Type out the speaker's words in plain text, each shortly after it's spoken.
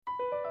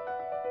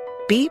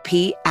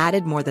BP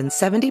added more than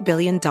 $70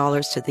 billion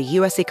to the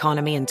U.S.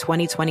 economy in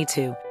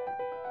 2022.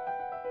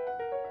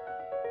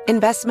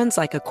 Investments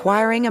like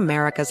acquiring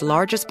America's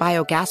largest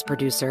biogas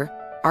producer,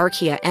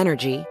 Archaea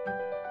Energy,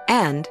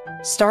 and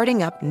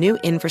starting up new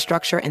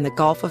infrastructure in the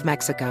Gulf of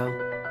Mexico.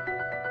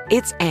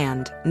 It's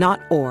and,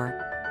 not or.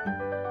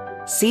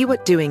 See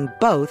what doing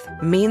both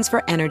means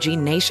for energy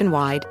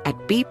nationwide at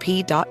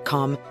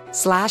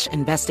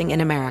bp.com/investing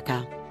in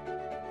America.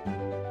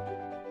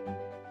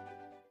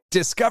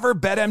 Discover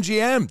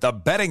BetMGM, the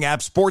betting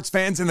app sports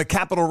fans in the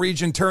capital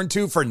region turn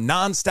to for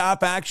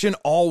nonstop action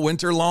all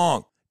winter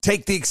long.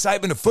 Take the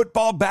excitement of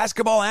football,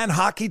 basketball, and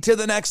hockey to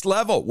the next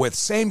level with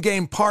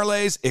same-game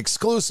parlays,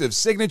 exclusive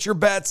signature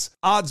bets,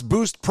 odds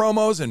boost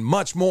promos, and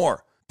much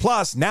more.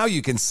 Plus, now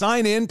you can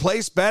sign in,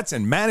 place bets,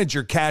 and manage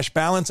your cash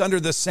balance under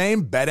the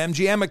same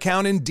BetMGM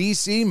account in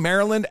D.C.,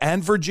 Maryland,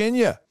 and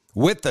Virginia.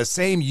 With the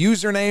same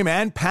username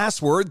and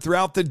password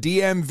throughout the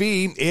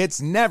DMV, it's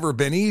never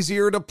been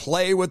easier to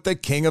play with the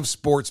king of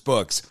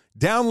sportsbooks.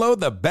 Download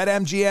the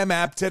BetMGM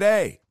app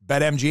today.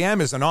 BetMGM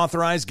is an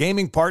authorized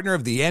gaming partner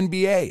of the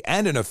NBA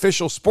and an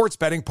official sports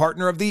betting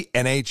partner of the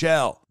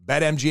NHL.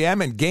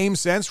 BetMGM and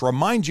GameSense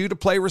remind you to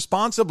play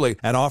responsibly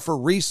and offer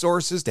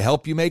resources to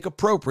help you make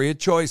appropriate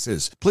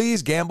choices.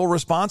 Please gamble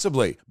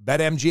responsibly.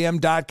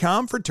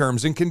 BetMGM.com for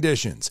terms and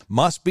conditions.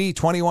 Must be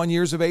 21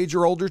 years of age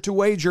or older to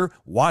wager.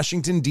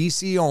 Washington,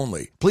 D.C.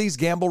 only. Please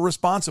gamble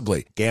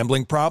responsibly.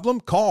 Gambling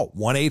problem? Call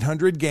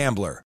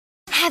 1-800-GAMBLER.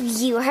 Have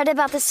you heard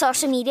about the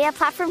social media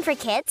platform for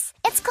kids?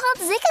 It's called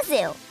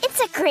Zigazoo.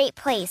 It's a great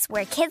place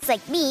where kids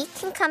like me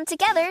can come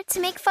together to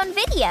make fun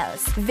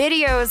videos.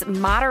 Videos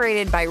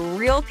moderated by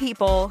real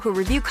people who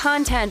review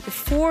content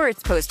before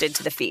it's posted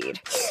to the feed.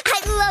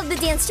 I love the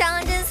dance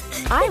challenges.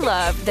 I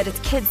love that it's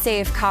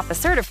kid-safe, COPPA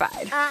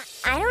certified.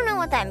 I don't know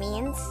what that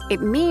means.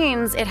 It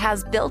means it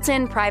has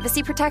built-in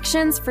privacy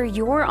protections for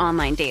your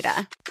online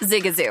data.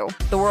 Zigazoo,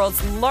 the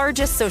world's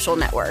largest social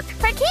network.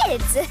 For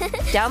kids.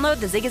 Download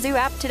the Zigazoo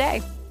app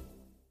today.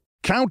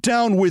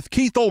 Countdown with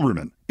Keith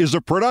Olbermann is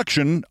a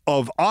production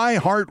of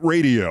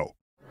iHeartRadio.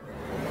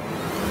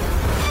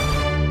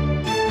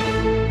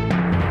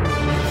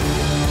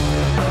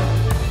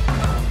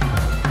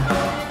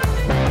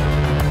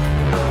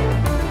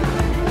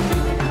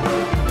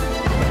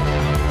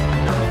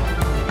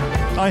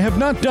 I have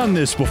not done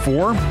this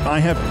before. I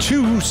have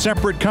two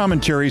separate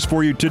commentaries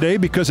for you today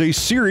because a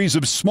series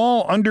of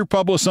small,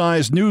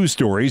 underpublicized news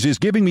stories is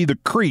giving me the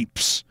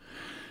creeps.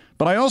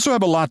 But I also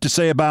have a lot to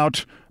say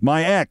about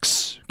my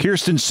ex,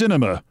 Kirsten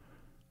Sinema,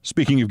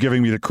 speaking of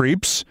giving me the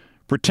creeps,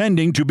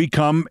 pretending to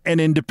become an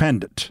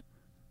independent.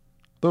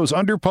 Those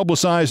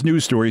underpublicized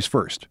news stories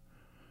first.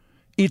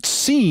 It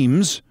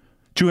seems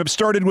to have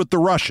started with the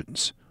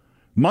Russians.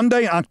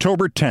 Monday,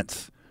 October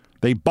 10th.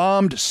 They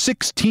bombed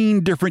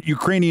 16 different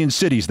Ukrainian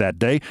cities that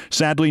day.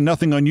 Sadly,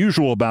 nothing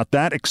unusual about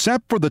that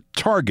except for the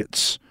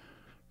targets.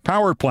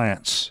 Power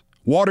plants,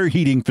 water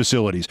heating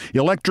facilities,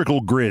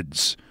 electrical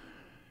grids.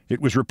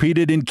 It was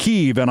repeated in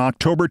Kyiv on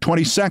October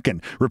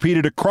 22nd,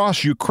 repeated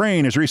across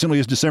Ukraine as recently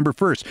as December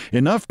 1st.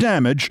 Enough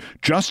damage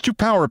just to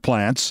power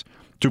plants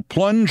to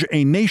plunge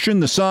a nation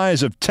the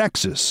size of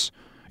Texas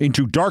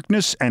into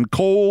darkness and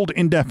cold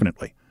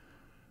indefinitely.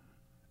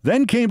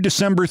 Then came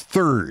December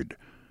 3rd.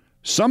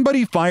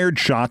 Somebody fired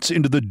shots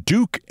into the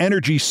Duke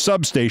Energy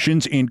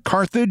substations in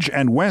Carthage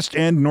and West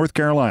End, North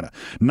Carolina.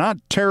 Not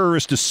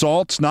terrorist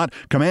assaults, not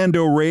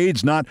commando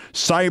raids, not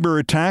cyber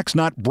attacks,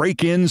 not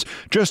break-ins,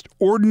 just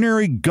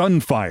ordinary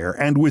gunfire.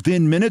 And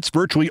within minutes,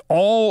 virtually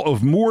all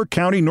of Moore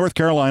County, North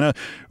Carolina,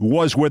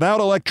 was without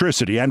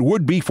electricity and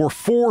would be for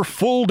 4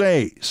 full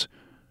days.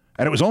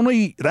 And it was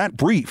only that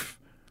brief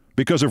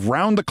because of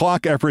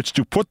round-the-clock efforts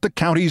to put the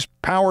county's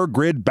power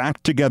grid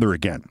back together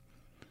again.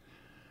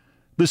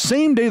 The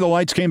same day the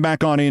lights came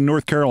back on in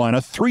North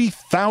Carolina,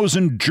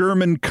 3,000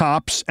 German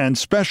cops and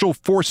special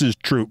forces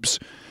troops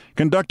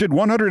conducted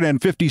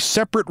 150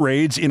 separate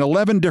raids in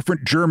 11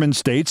 different German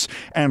states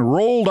and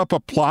rolled up a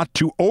plot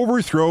to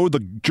overthrow the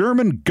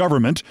German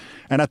government.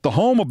 And at the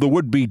home of the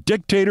would-be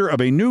dictator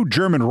of a new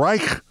German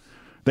Reich,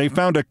 they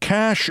found a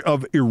cache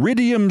of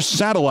Iridium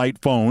satellite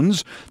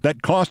phones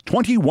that cost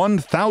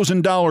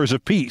 $21,000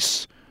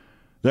 apiece,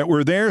 that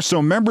were there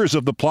so members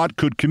of the plot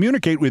could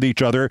communicate with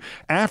each other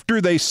after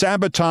they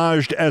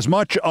sabotaged as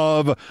much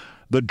of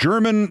the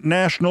German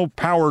national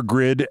power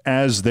grid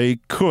as they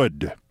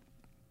could.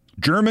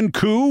 German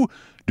coup,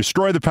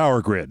 destroy the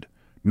power grid.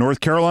 North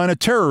Carolina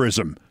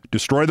terrorism,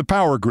 destroy the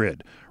power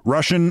grid.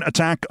 Russian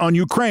attack on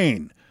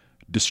Ukraine,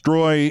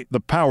 destroy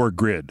the power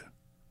grid.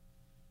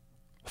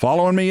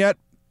 Following me yet?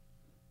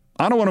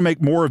 I don't want to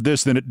make more of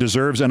this than it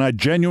deserves, and I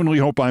genuinely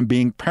hope I'm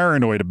being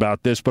paranoid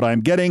about this, but I'm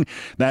getting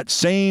that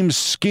same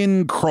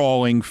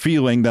skin-crawling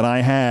feeling that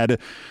I had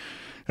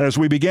as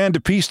we began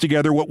to piece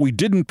together what we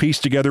didn't piece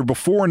together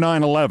before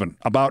 9/11,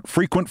 about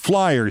frequent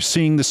flyers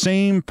seeing the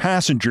same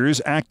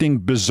passengers acting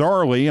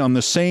bizarrely on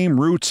the same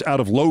routes out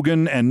of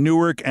Logan and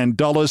Newark and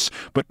Dulles,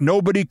 but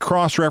nobody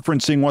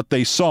cross-referencing what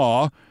they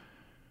saw,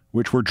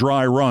 which were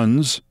dry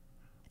runs,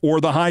 or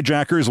the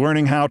hijackers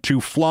learning how to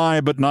fly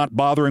but not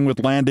bothering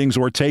with landings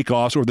or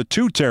takeoffs, or the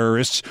two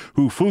terrorists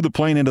who flew the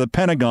plane into the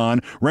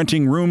Pentagon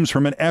renting rooms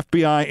from an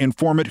FBI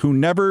informant who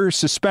never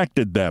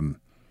suspected them.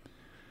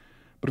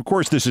 But of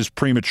course, this is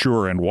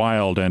premature and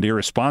wild and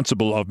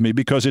irresponsible of me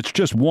because it's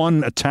just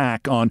one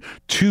attack on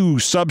two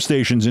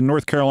substations in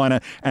North Carolina,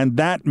 and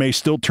that may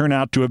still turn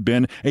out to have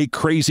been a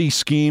crazy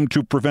scheme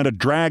to prevent a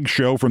drag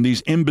show from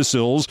these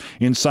imbeciles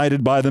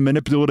incited by the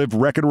manipulative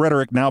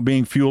rhetoric now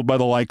being fueled by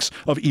the likes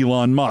of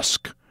Elon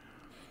Musk.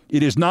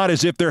 It is not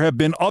as if there have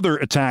been other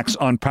attacks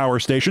on power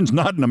stations,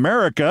 not in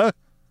America.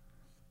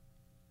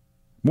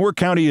 Moore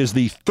County is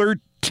the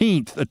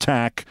 13th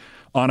attack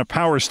on a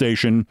power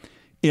station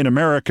in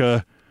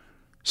America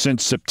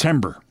since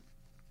September.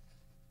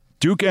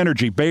 Duke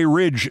Energy, Bay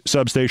Ridge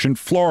Substation,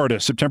 Florida,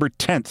 September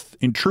 10th,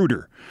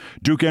 intruder.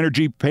 Duke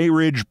Energy, Bay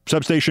Ridge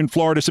Substation,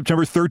 Florida,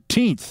 September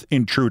 13th,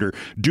 intruder.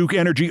 Duke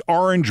Energy,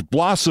 Orange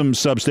Blossom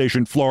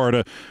Substation,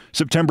 Florida,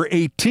 September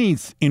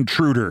 18th,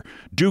 intruder.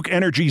 Duke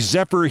Energy,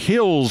 Zephyr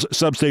Hills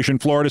Substation,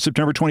 Florida,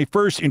 September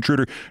 21st,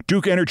 intruder.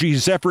 Duke Energy,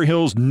 Zephyr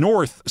Hills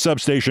North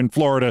Substation,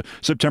 Florida,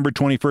 September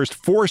 21st,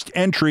 forced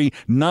entry,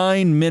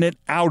 9-minute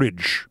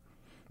outage.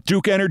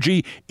 Duke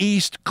Energy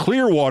East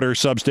Clearwater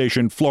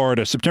Substation,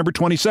 Florida, September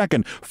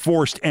 22nd,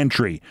 forced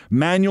entry.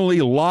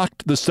 Manually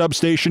locked the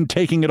substation,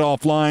 taking it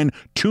offline,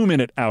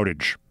 2-minute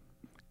outage.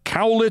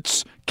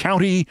 Cowlitz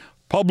County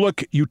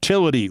Public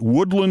Utility,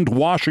 Woodland,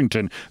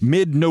 Washington,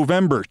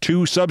 mid-November,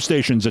 2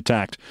 substations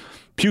attacked.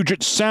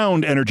 Puget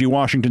Sound Energy,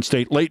 Washington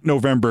State, late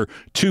November,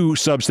 2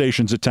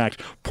 substations attacked.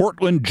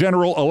 Portland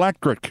General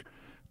Electric,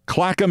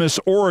 Clackamas,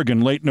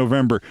 Oregon, late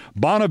November.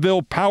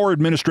 Bonneville Power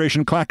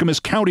Administration, Clackamas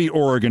County,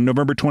 Oregon,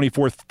 November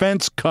 24th.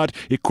 Fence cut,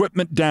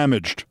 equipment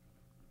damaged.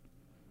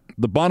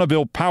 The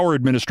Bonneville Power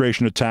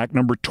Administration attack,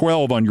 number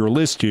 12 on your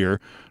list here,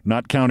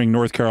 not counting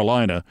North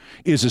Carolina,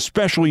 is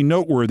especially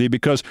noteworthy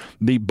because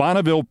the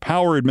Bonneville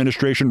Power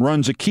Administration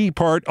runs a key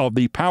part of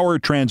the power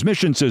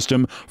transmission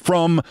system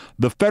from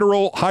the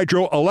federal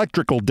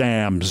hydroelectrical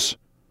dams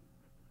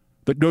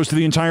that goes to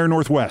the entire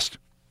Northwest.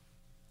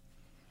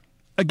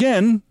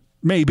 Again,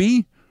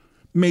 Maybe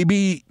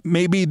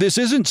this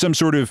isn't some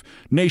sort of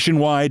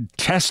nationwide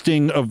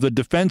testing of the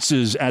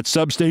defenses at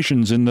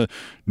substations in the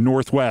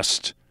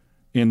Northwest,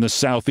 in the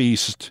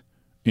Southeast,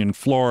 in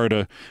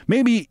Florida.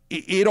 Maybe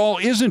it all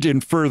isn't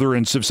in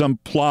furtherance of some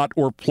plot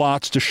or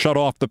plots to shut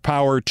off the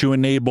power to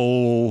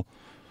enable,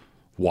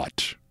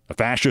 what? A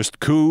fascist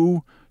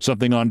coup?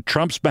 Something on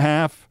Trump's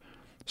behalf?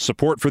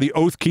 Support for the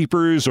Oath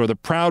Keepers or the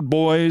Proud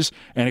Boys?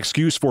 An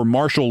excuse for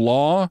martial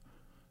law?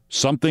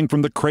 Something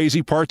from the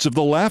crazy parts of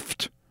the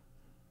left?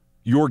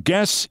 Your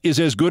guess is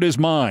as good as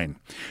mine.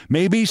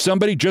 Maybe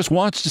somebody just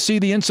wants to see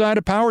the inside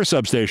of power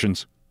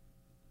substations.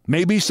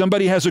 Maybe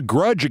somebody has a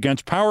grudge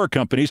against power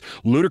companies,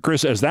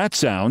 ludicrous as that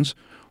sounds.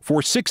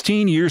 For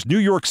 16 years, New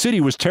York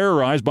City was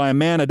terrorized by a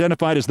man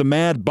identified as the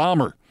Mad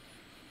Bomber.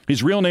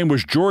 His real name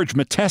was George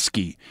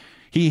Metesky.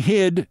 He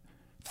hid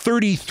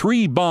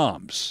 33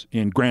 bombs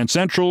in Grand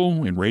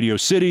Central, in Radio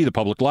City, the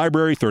Public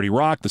Library, 30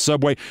 Rock, the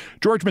subway.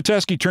 George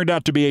Metesky turned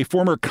out to be a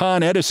former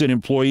Con Edison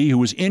employee who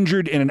was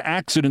injured in an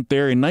accident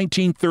there in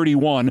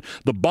 1931.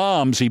 The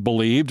bombs, he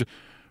believed,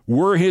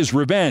 were his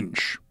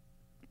revenge.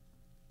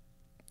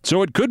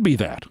 So it could be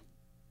that.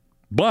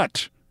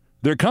 But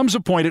there comes a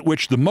point at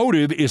which the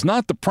motive is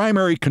not the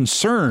primary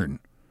concern.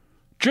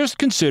 Just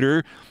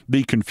consider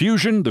the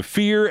confusion, the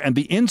fear, and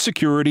the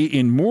insecurity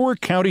in Moore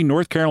County,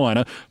 North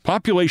Carolina,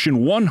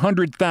 population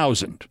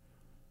 100,000.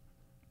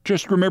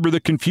 Just remember the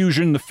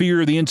confusion, the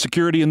fear, the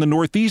insecurity in the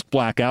Northeast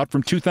blackout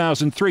from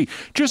 2003.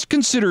 Just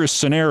consider a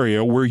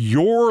scenario where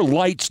your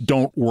lights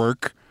don't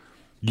work,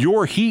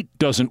 your heat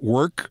doesn't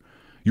work,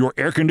 your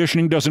air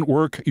conditioning doesn't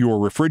work, your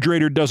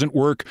refrigerator doesn't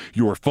work,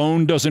 your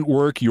phone doesn't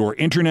work, your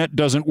internet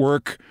doesn't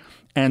work,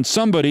 and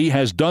somebody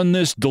has done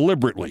this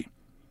deliberately.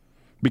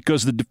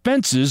 Because the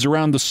defenses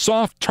around the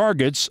soft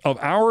targets of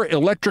our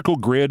electrical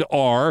grid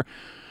are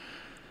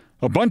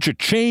a bunch of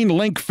chain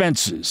link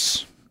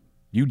fences.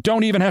 You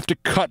don't even have to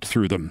cut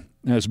through them.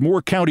 As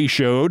Moore County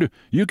showed,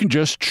 you can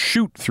just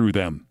shoot through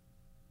them.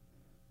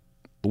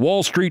 The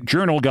Wall Street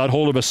Journal got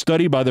hold of a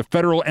study by the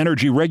Federal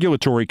Energy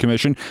Regulatory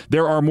Commission.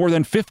 There are more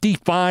than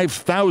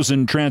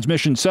 55,000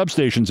 transmission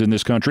substations in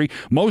this country.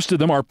 Most of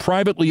them are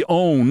privately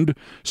owned,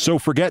 so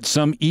forget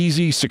some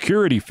easy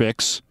security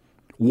fix.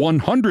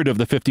 100 of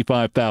the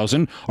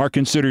 55,000 are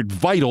considered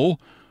vital,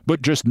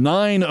 but just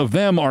 9 of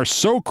them are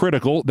so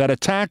critical that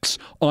attacks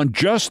on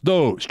just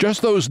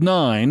those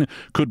 9,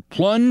 could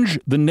plunge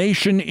the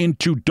nation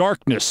into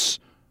darkness,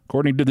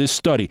 according to this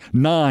study.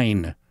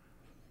 9,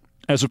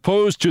 as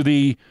opposed to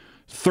the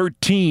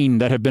 13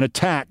 that have been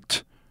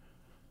attacked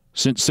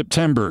since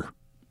September.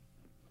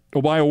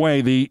 Oh, by the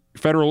way, the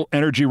Federal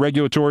Energy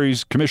Regulatory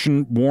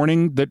Commission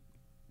warning that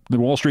the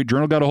Wall Street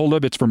Journal got a hold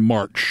of, it's from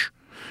March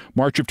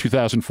of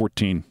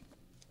 2014.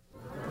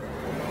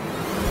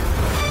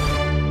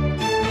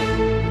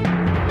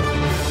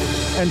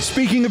 And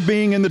speaking of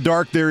being in the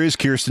dark, there is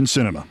Kyrsten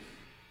Sinema.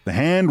 The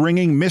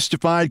hand-wringing,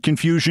 mystified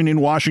confusion in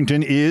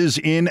Washington is,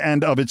 in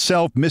and of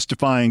itself,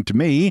 mystifying to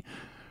me.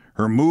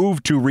 Her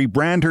move to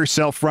rebrand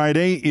herself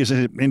Friday is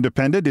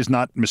independent, is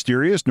not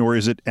mysterious, nor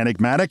is it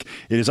enigmatic.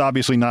 It is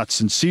obviously not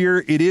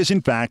sincere. It is,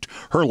 in fact,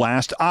 her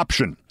last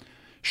option.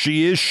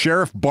 She is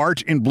Sheriff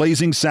Bart in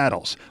Blazing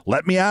Saddles.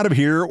 Let me out of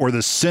here or the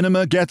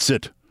Sinema gets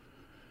it.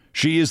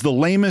 She is the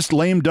lamest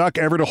lame duck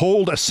ever to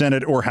hold a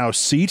Senate or House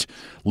seat.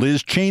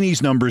 Liz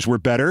Cheney's numbers were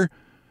better.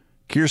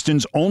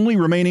 Kirsten's only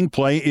remaining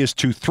play is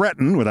to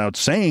threaten, without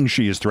saying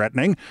she is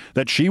threatening,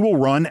 that she will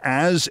run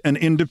as an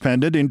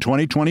independent in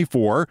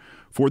 2024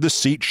 for the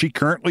seat she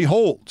currently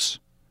holds.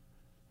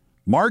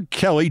 Mark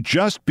Kelly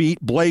just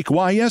beat Blake.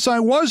 Why, yes, I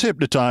was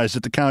hypnotized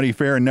at the county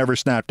fair and never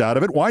snapped out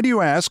of it. Why do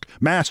you ask?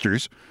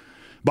 Masters,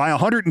 by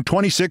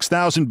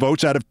 126,000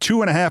 votes out of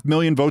 2.5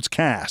 million votes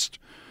cast.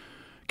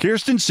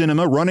 Kirsten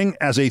Sinema running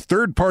as a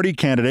third-party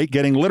candidate,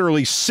 getting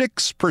literally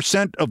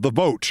 6% of the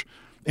vote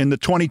in the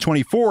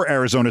 2024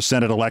 Arizona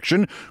Senate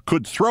election,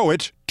 could throw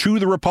it to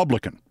the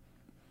Republican.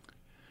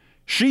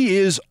 She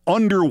is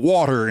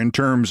underwater in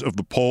terms of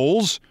the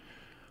polls.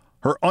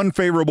 Her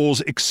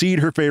unfavorables exceed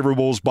her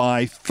favorables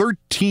by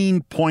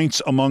 13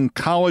 points among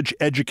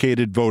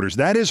college-educated voters.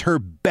 That is her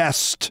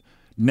best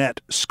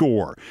net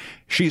score.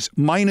 She's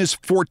minus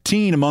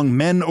 14 among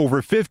men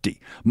over 50,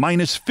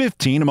 minus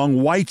 15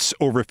 among whites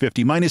over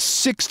 50, minus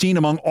 16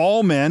 among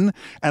all men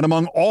and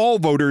among all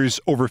voters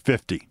over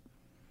 50.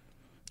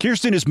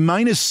 Kirsten is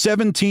minus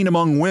 17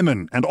 among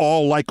women and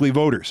all likely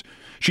voters.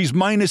 She's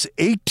minus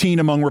 18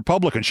 among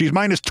Republicans. She's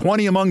minus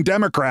 20 among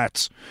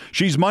Democrats.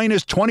 She's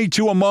minus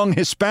 22 among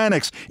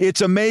Hispanics.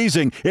 It's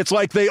amazing. It's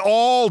like they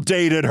all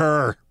dated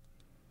her.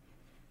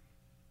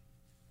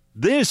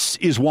 This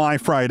is why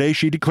Friday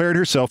she declared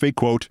herself a,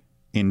 quote,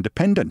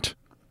 independent.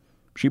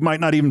 She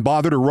might not even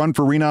bother to run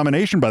for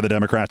renomination by the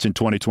Democrats in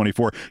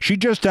 2024. She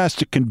just has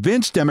to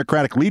convince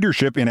Democratic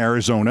leadership in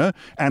Arizona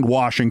and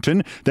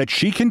Washington that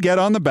she can get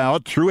on the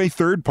ballot through a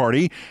third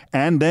party,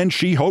 and then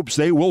she hopes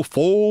they will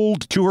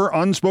fold to her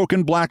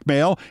unspoken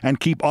blackmail and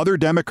keep other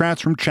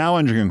Democrats from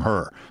challenging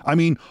her. I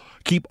mean,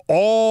 keep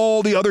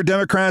all the other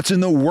Democrats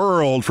in the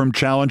world from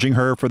challenging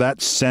her for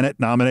that Senate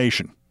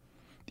nomination.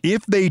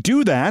 If they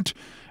do that,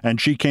 and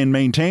she can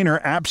maintain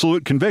her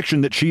absolute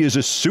conviction that she is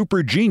a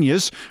super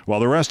genius while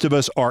the rest of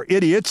us are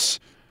idiots,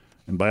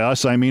 and by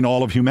us I mean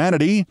all of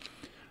humanity,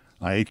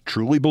 I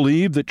truly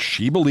believe that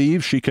she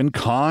believes she can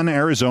con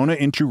Arizona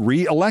into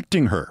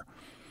re-electing her.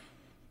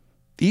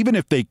 Even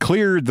if they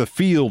cleared the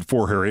field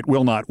for her, it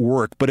will not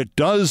work, but it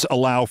does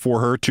allow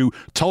for her to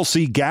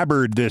Tulsi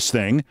Gabbard this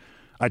thing,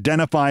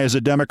 identify as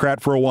a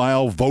Democrat for a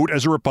while, vote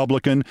as a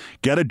Republican,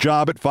 get a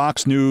job at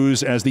Fox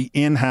News as the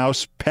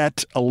in-house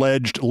pet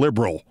alleged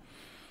liberal.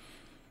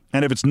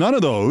 And if it's none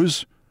of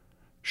those,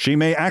 she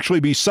may actually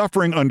be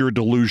suffering under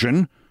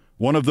delusion,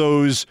 one of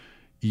those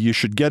you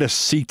should get a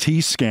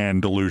CT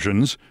scan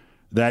delusions,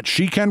 that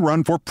she can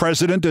run for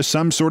president as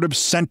some sort of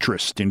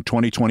centrist in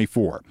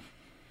 2024.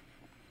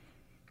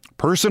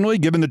 Personally,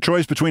 given the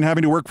choice between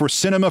having to work for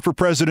Sinema for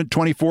president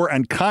 24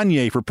 and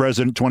Kanye for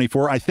president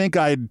 24, I think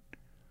I'd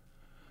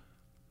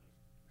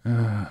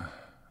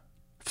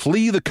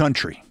flee the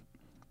country.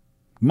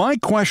 My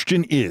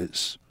question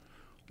is,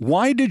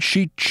 why did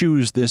she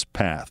choose this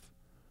path?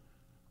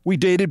 We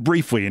dated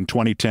briefly in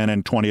 2010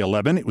 and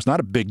 2011. It was not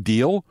a big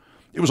deal.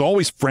 It was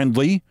always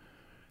friendly.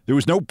 There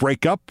was no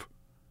breakup.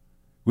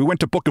 We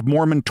went to Book of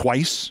Mormon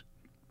twice.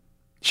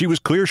 She was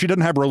clear she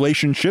didn't have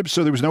relationships,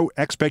 so there was no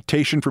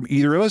expectation from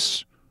either of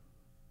us.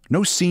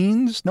 No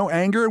scenes, no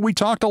anger. We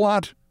talked a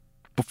lot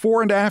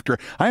before and after.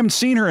 I haven't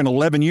seen her in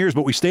 11 years,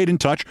 but we stayed in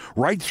touch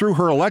right through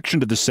her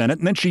election to the Senate,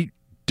 and then she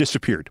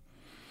disappeared.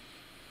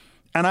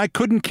 And I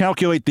couldn't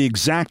calculate the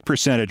exact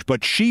percentage,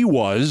 but she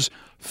was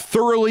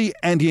thoroughly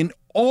and in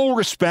all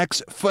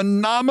respects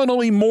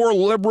phenomenally more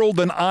liberal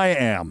than I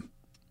am.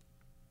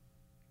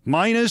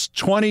 Minus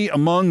 20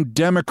 among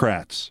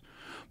Democrats.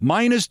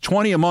 Minus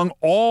 20 among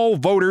all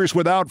voters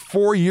without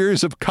 4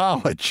 years of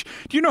college.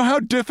 Do you know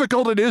how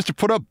difficult it is to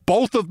put up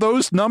both of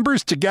those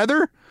numbers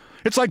together?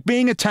 It's like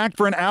being attacked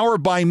for an hour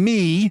by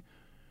me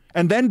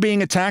and then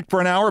being attacked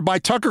for an hour by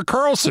Tucker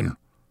Carlson.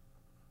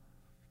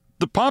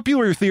 The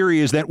popular theory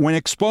is that when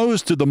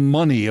exposed to the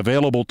money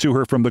available to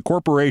her from the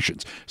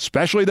corporations,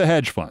 especially the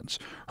hedge funds,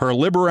 her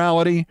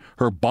liberality,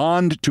 her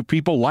bond to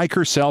people like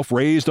herself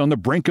raised on the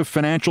brink of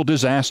financial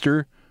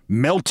disaster,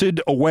 melted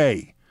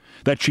away.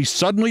 That she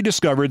suddenly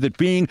discovered that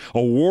being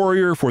a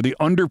warrior for the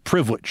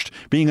underprivileged,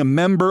 being a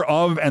member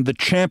of and the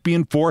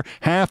champion for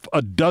half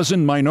a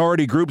dozen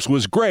minority groups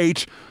was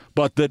great,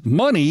 but that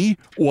money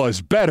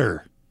was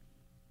better.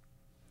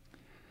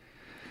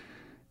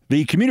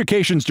 The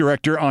communications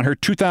director on her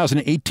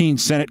 2018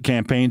 Senate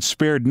campaign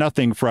spared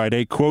nothing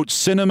Friday. Quote,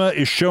 Sinema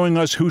is showing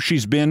us who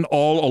she's been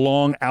all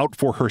along, out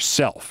for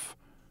herself.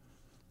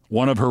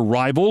 One of her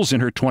rivals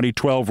in her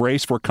 2012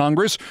 race for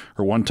Congress,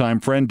 her one-time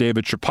friend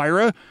David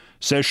Shapira,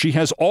 says she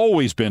has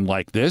always been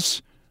like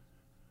this.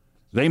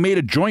 They made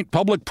a joint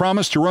public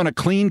promise to run a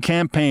clean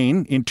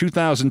campaign in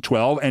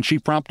 2012, and she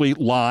promptly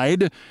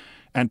lied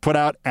and put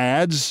out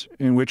ads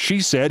in which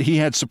she said he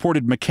had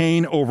supported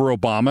McCain over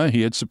Obama.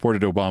 He had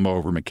supported Obama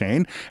over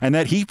McCain, and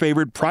that he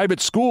favored private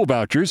school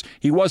vouchers.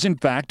 He was, in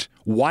fact,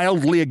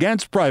 wildly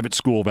against private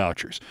school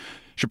vouchers.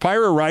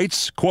 Shapira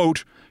writes,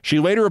 quote, "She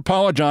later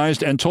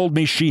apologized and told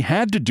me she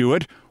had to do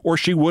it or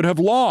she would have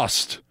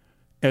lost,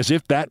 as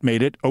if that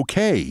made it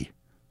okay,"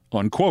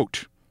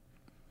 unquote.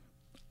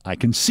 I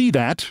can see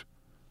that.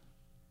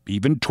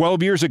 Even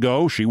 12 years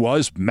ago, she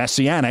was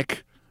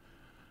messianic,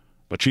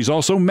 but she's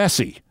also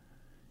messy.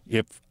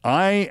 If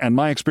I and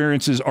my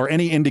experiences are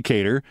any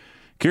indicator,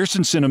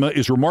 Kyrsten Sinema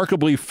is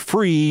remarkably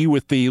free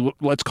with the,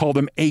 let's call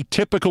them,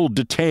 atypical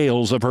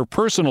details of her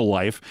personal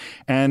life.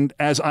 And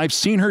as I've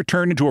seen her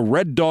turn into a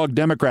red dog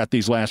Democrat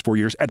these last 4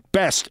 years, at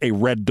best a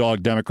red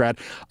dog Democrat,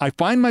 I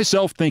find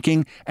myself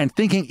thinking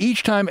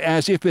each time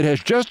as if it has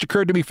just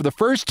occurred to me for the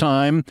first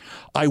time,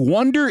 I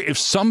wonder if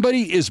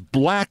somebody is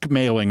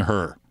blackmailing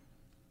her.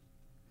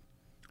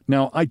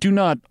 Now, I do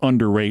not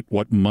underrate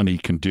what money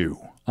can do.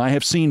 I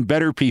have seen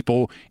better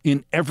people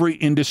in every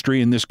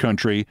industry in this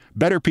country,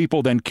 better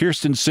people than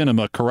Kyrsten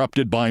Sinema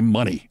corrupted by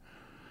money.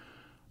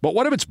 But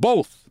what if it's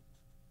both?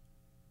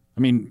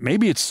 I mean,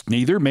 maybe it's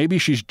neither. Maybe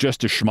she's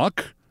just a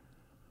schmuck.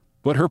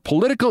 But her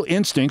political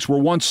instincts were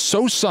once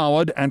so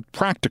solid and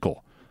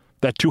practical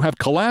that to have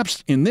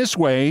collapsed in this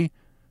way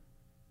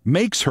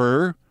makes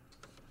her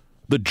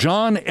the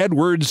John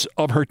Edwards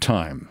of her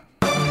time.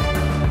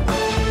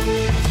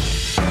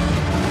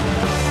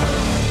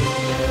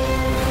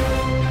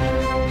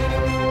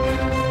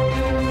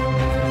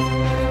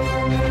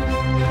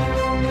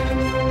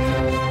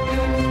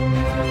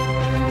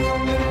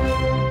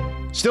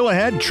 Still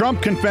ahead,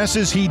 Trump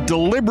confesses he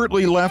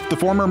deliberately left the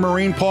former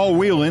Marine Paul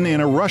Whelan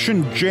in a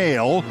Russian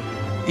jail,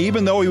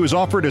 even though he was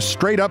offered a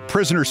straight-up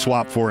prisoner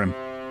swap for him.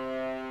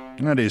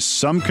 That is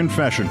some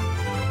confession,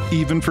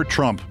 even for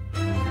Trump.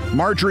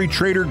 Marjorie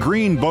Trader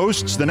Greene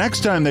boasts the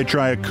next time they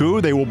try a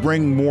coup, they will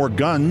bring more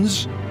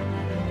guns.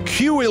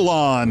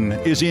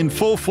 QAnon is in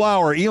full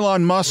flower.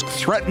 Elon Musk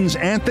threatens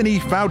Anthony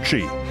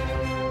Fauci.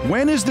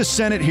 When is the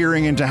Senate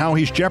hearing into how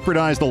he's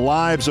jeopardized the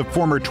lives of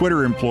former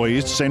Twitter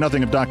employees, to say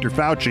nothing of Dr.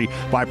 Fauci,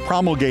 by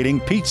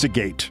promulgating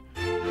Pizzagate?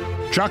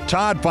 Chuck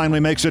Todd finally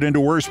makes it into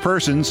Worst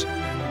Persons,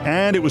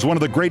 and it was one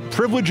of the great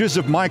privileges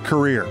of my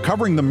career,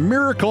 covering the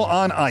Miracle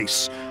on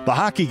Ice, the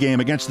hockey game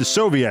against the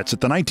Soviets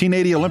at the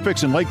 1980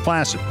 Olympics in Lake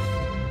Placid.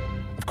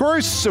 Of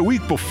course, a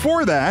week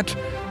before that,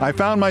 I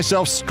found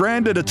myself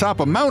stranded atop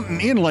a mountain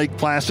in Lake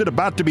Placid,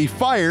 about to be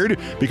fired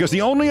because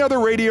the only other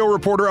radio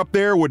reporter up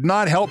there would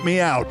not help me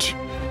out.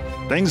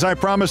 Things I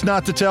promised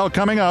not to tell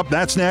coming up.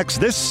 That's next.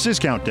 This is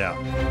Countdown.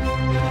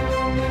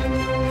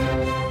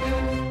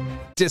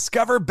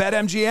 Discover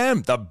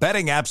BetMGM, the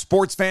betting app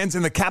sports fans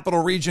in the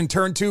capital region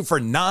turn to for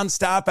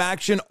nonstop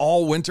action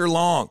all winter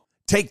long.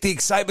 Take the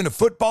excitement of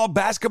football,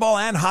 basketball,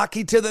 and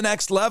hockey to the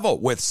next level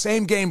with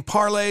same-game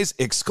parlays,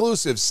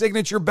 exclusive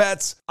signature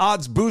bets,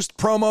 odds boost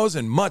promos,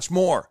 and much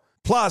more.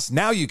 Plus,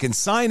 now you can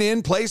sign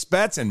in, place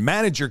bets, and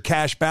manage your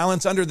cash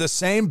balance under the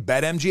same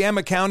BetMGM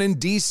account in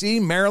D.C.,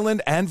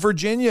 Maryland, and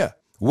Virginia.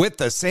 With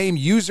the same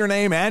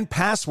username and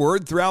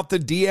password throughout the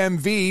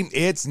DMV,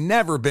 it's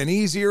never been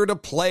easier to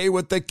play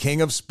with the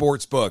king of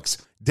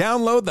sportsbooks.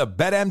 Download the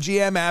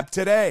BetMGM app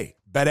today.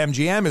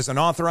 BetMGM is an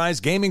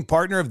authorized gaming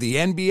partner of the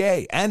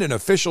NBA and an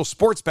official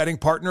sports betting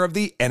partner of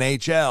the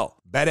NHL.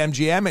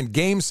 BetMGM and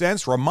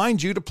GameSense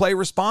remind you to play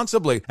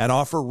responsibly and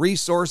offer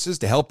resources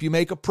to help you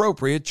make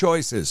appropriate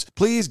choices.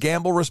 Please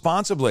gamble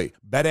responsibly.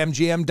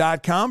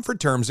 BetMGM.com for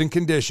terms and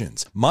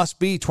conditions. Must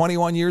be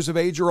 21 years of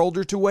age or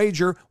older to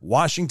wager.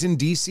 Washington,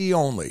 D.C.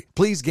 only.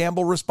 Please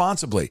gamble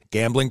responsibly.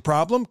 Gambling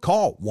problem?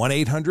 Call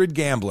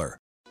 1-800-GAMBLER.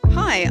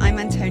 Hi, I'm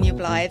Antonia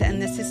Blythe,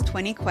 and this is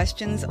 20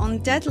 Questions on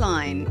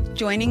Deadline.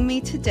 Joining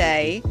me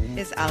today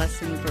is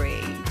Alison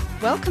Brie.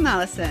 Welcome,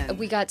 Alison.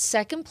 We got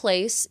second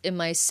place in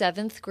my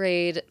 7th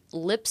grade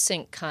lip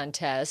sync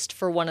contest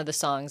for one of the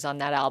songs on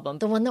that album.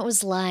 The one that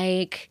was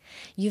like,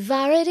 "You've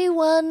already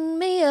won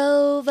me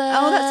over."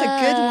 Oh, that's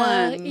a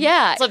good one.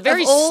 Yeah. It's like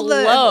very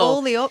slow. Of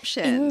all the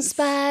options. In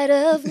spite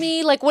of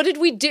me. Like, what did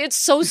we do? It's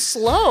so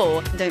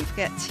slow. Don't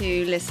forget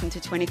to listen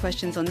to 20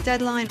 Questions on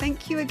Deadline.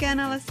 Thank you again,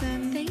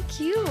 Alison. Thank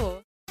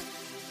you.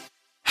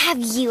 Have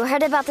you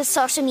heard about the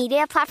social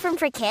media platform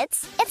for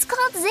kids? It's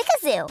called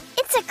Zigazoo.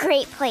 It's a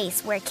great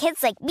place where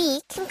kids like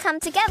me can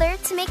come together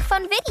to make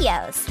fun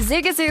videos.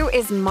 Zigazoo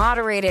is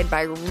moderated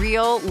by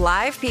real,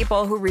 live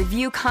people who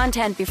review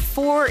content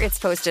before it's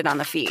posted on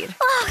the feed.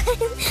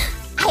 Oh,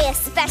 I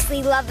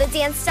especially love the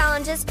dance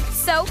challenges.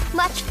 So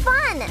much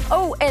fun.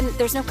 Oh, and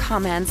there's no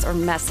comments or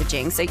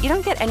messaging, so you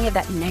don't get any of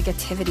that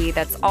negativity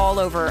that's all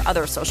over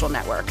other social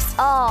networks.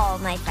 All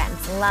my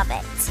friends love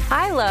it.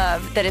 I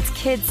love that it's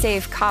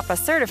kid-safe COPPA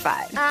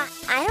certified.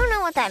 I don't know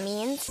what that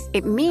means.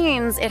 It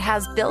means it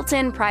has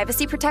built-in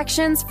privacy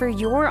protections for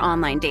your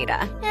online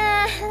data.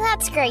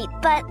 That's great,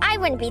 but I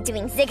wouldn't be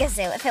doing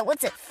Zigazoo if it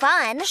wasn't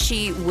fun.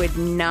 She would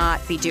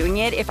not be doing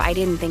it if I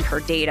didn't think her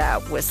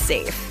data was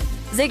safe.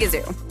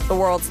 Zigazoo, the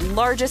world's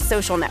largest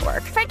social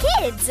network. For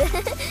kids.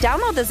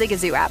 Download the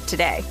Zigazoo app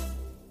today.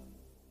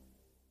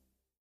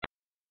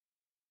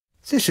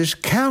 This is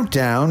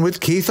Countdown with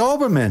Keith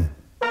Olbermann.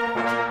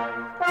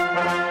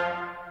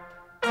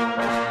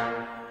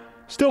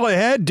 Still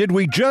ahead, did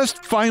we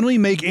just finally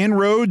make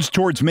inroads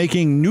towards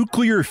making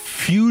nuclear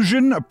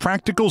fusion a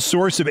practical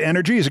source of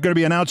energy? Is it going to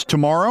be announced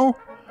tomorrow?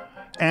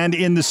 And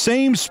in the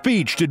same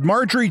speech, did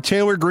Marjorie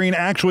Taylor Greene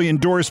actually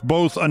endorse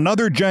both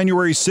another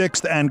January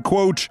 6th and,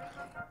 quote,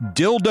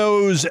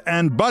 dildos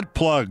and butt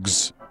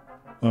plugs,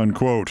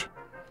 unquote?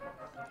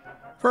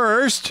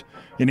 First,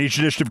 in each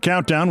edition of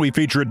Countdown, we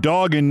feature a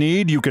dog in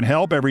need. You can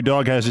help. Every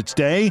dog has its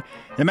day.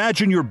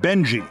 Imagine you're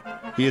Benji.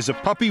 He is a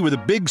puppy with a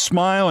big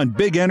smile and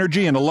big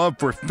energy and a love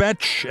for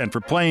fetch and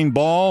for playing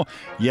ball,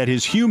 yet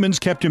his humans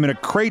kept him in a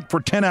crate for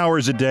 10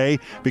 hours a day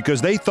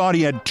because they thought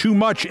he had too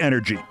much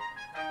energy.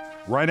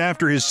 Right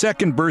after his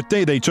second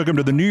birthday, they took him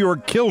to the New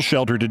York kill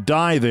shelter to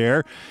die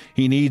there.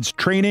 He needs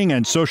training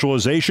and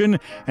socialization,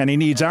 and he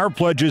needs our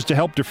pledges to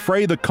help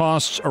defray the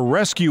costs a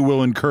rescue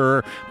will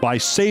incur by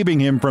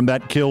saving him from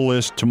that kill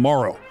list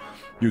tomorrow.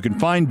 You can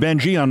find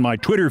Benji on my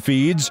Twitter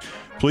feeds.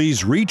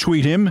 Please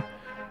retweet him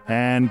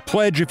and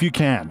pledge if you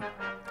can.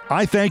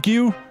 I thank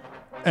you,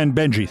 and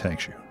Benji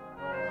thanks you.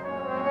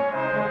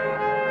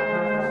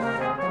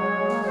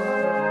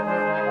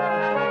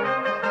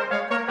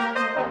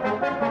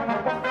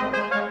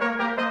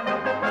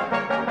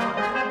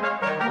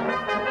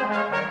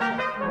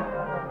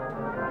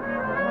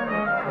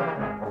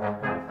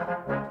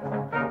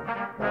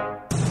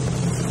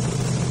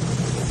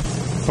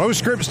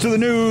 Postscripts to the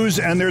news,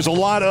 and there's a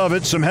lot of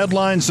it. Some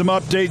headlines, some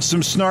updates, some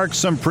snarks,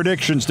 some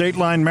predictions.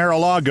 Dateline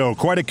Mar-a-Lago,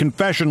 quite a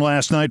confession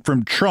last night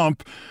from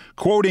Trump,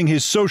 quoting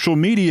his social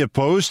media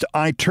post,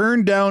 "I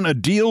turned down a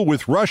deal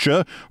with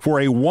Russia for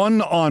a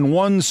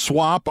one-on-one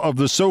swap of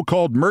the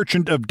so-called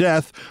Merchant of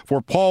Death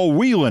for Paul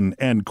Whelan,"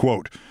 end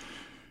quote.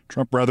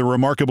 Trump rather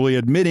remarkably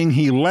admitting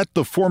he let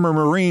the former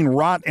Marine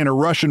rot in a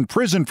Russian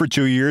prison for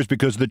 2 years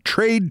because the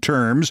trade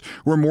terms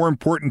were more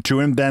important to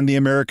him than the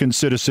American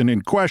citizen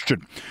in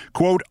question.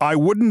 Quote, "I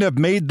wouldn't have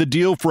made the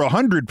deal for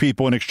 100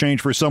 people in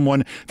exchange for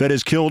someone that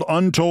has killed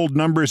untold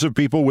numbers of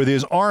people with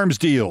his arms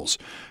deals."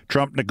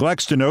 Trump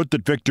neglects to note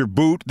that Victor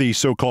Bout, the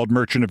so-called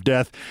Merchant of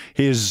Death,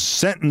 his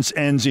sentence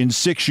ends in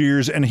 6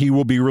 years and he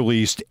will be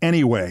released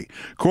anyway.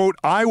 Quote,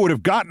 "I would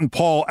have gotten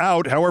Paul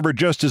out, however,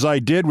 just as I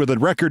did with a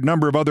record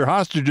number of other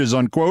hostages,"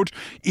 unquote,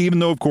 even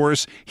though, of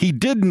course, he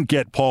didn't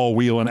get Paul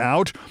Whelan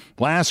out.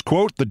 Last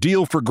quote, "The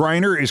deal for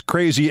Griner is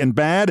crazy and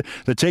bad.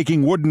 The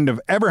taking wouldn't have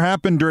ever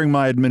happened during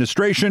my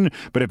administration,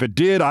 but if it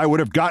did, I would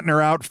have gotten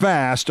her out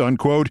fast,"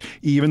 unquote,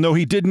 even though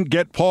he didn't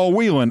get Paul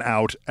Whelan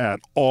out at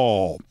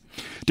all.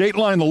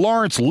 Dateline, the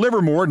Lawrence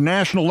Livermore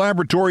National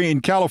Laboratory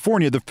in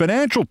California. The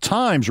Financial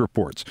Times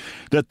reports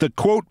that the,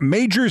 quote,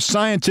 "major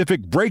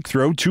scientific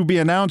breakthrough to be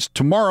announced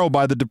tomorrow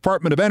by the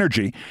Department of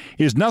Energy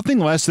is nothing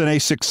less than a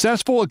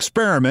successful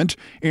experiment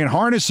in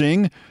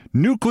harnessing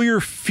nuclear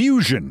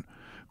fusion."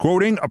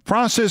 Quoting, "A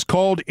process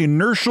called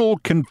inertial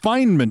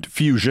confinement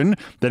fusion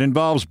that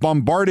involves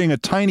bombarding a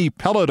tiny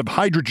pellet of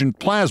hydrogen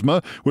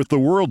plasma with the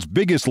world's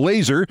biggest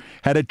laser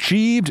had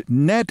achieved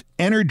net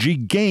energy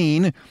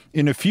gain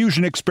in a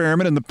fusion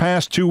experiment in the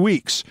past 2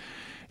 weeks.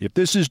 If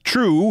this is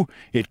true,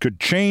 it could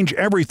change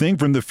everything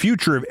from the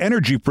future of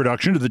energy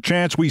production to the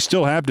chance we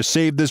still have to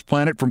save this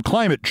planet from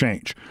climate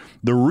change.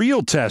 The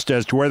real test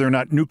as to whether or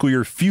not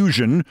nuclear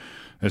fusion,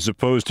 as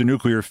opposed to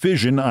nuclear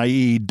fission,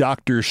 i.e.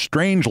 Dr.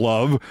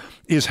 Strangelove,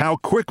 is how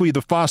quickly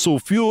the fossil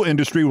fuel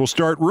industry will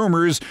start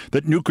rumors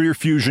that nuclear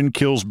fusion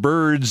kills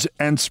birds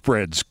and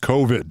spreads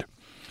COVID."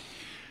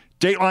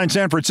 Dateline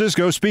San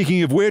Francisco,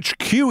 speaking of which,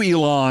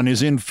 QElon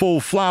is in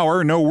full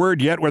flower. No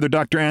word yet whether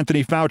Dr.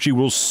 Anthony Fauci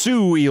will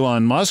sue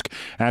Elon Musk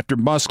after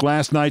Musk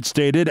last night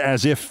stated,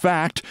 as if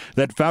fact,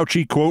 that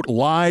Fauci, quote,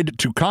 "lied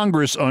to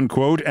Congress,"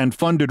 unquote, and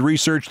funded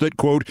research that,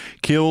 quote,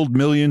 "killed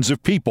millions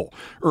of people."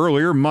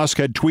 Earlier, Musk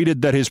had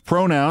tweeted that his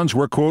pronouns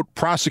were, quote,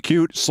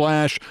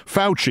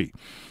 "prosecute/Fauci."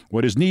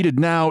 What is needed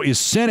now is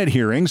Senate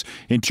hearings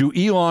into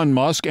Elon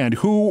Musk and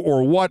who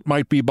or what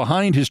might be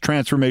behind his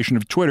transformation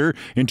of Twitter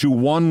into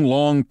one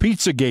long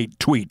Pizzagate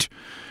tweet.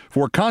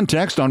 For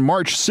context, on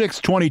March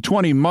 6,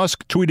 2020,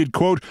 Musk tweeted,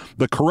 quote,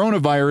 "The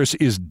coronavirus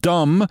is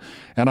dumb."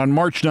 And on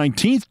March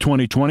 19,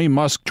 2020,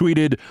 Musk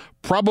tweeted,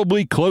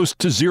 "Probably close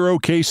to 0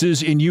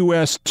 cases in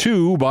U.S.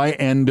 too by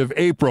end of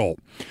April."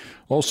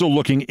 Also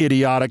looking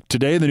idiotic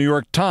today, the New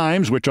York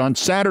Times, which on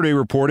Saturday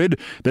reported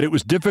that it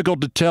was difficult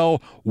to tell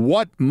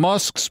what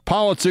Musk's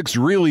politics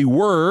really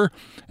were,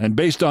 and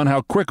based on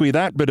how quickly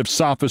that bit of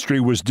sophistry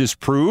was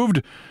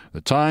disproved,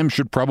 the Times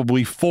should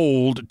probably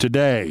fold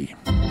today.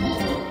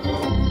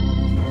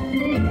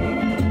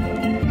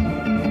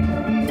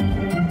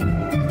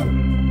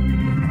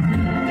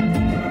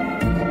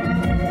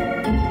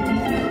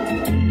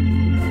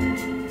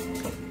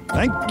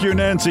 Thank you,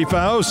 Nancy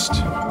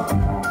Faust.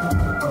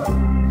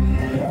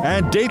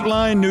 And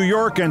Dateline New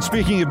York, and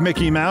speaking of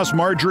Mickey Mouse,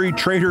 Marjorie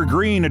Taylor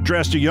Greene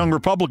addressed a Young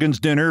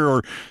Republicans dinner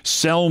or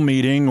cell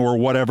meeting or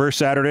whatever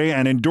Saturday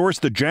and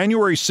endorsed the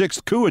January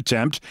 6th coup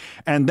attempt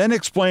and then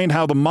explained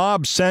how the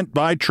mob sent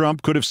by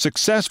Trump could have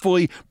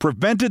successfully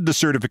prevented the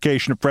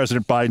certification of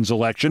President Biden's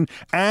election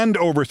and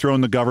overthrown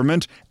the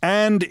government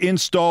and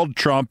installed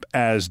Trump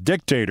as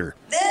dictator.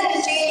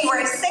 Then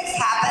January 6th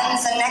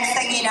happens, and next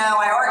thing you know,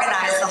 I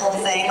organized the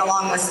whole thing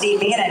along with Steve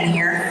Bannon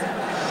here.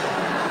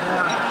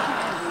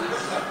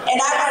 And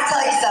I want to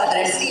tell you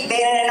something, if Steve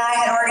Bannon and I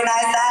had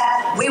organized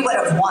that, we would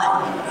have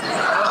won.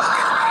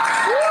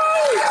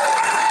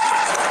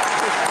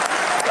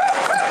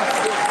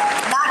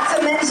 Not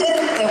to mention,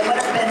 they would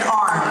have been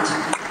armed.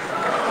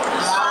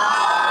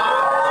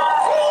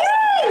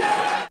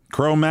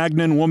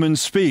 Cro-Magnon woman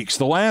speaks.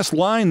 The last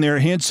line there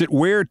hints at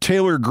where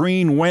Taylor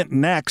Greene went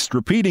next,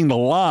 repeating the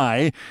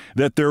lie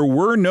that there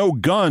were no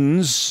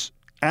guns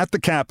at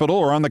the Capitol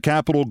or on the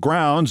Capitol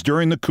grounds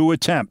during the coup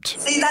attempt.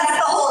 See, that's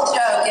the whole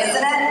joke,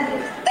 isn't it?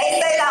 They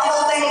say that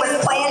whole thing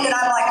was planned, and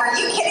I'm like, are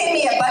you kidding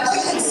me? A bunch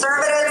of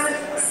conservative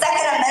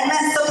Second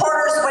Amendment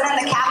supporters went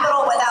in the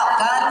Capitol without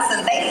guns,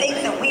 and they think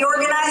that we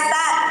organized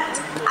that?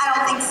 I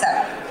don't think so.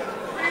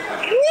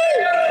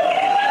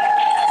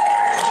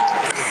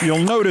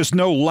 You'll notice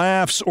no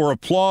laughs or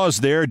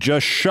applause there,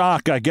 just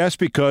shock, I guess,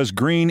 because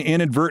Greene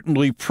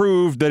inadvertently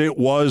proved that it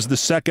was the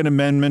Second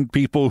Amendment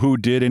people who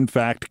did, in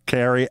fact,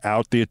 carry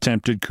out the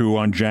attempted coup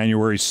on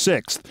January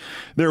 6th.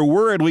 There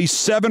were at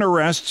least 7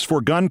 arrests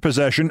for gun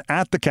possession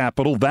at the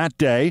Capitol that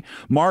day.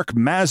 Mark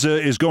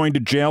Mazza is going to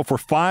jail for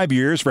 5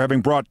 years for having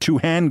brought 2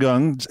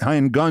 handguns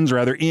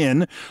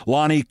in.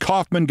 Lonnie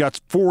Kaufman got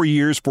 4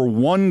 years for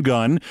 1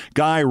 gun.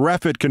 Guy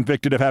Reffitt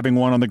convicted of having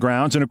one on the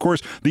grounds. And, of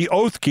course, the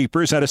Oath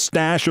Keepers had a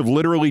stash of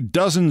literally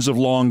dozens of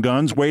long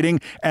guns waiting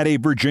at a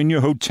Virginia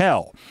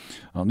hotel.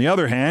 On the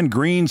other hand,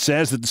 Greene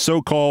says that the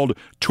so-called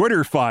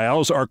Twitter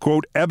files are,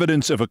 quote,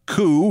 evidence of a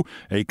coup,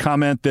 a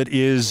comment that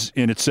is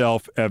in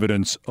itself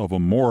evidence of a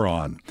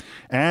moron.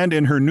 And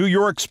in her New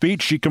York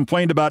speech, she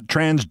complained about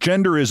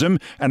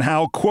transgenderism and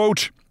how,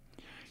 quote,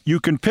 you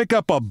can pick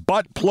up a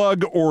butt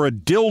plug or a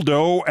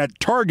dildo at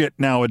Target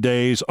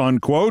nowadays,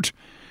 unquote.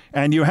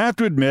 And you have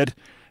to admit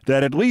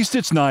that at least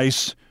it's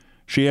nice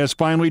she has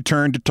finally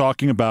turned to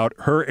talking about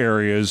her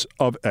areas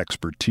of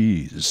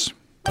expertise.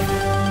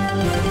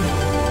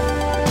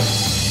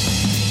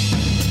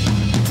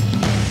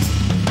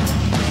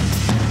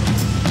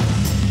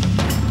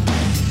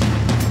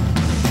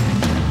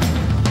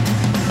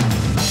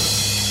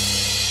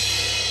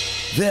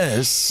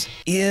 This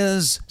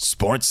is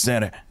Sports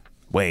Center.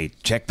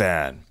 Wait, check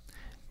that.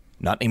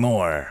 Not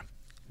anymore.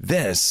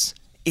 This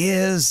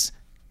is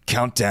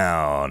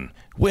Countdown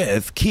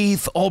with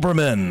Keith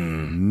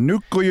Olbermann.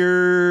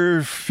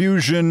 Nuclear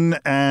fusion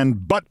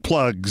and butt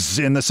plugs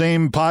in the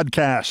same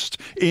podcast.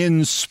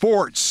 In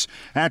sports,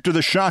 after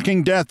the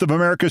shocking death of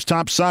America's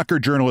top soccer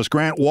journalist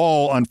Grant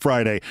Wahl on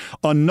Friday,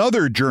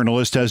 another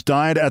journalist has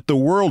died at the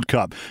World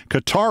Cup.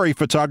 Qatari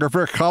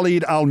photographer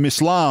Khalid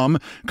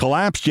Al-Mislam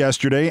collapsed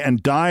yesterday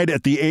and died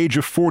at the age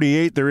of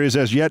 48. There is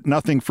as yet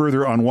nothing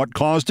further on what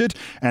caused it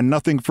and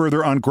nothing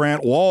further on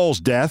Grant Wahl's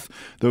death,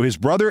 though his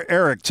brother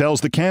Eric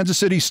tells the Kansas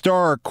City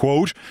Star,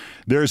 quote,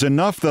 there's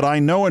enough that I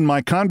know in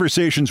my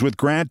conversations with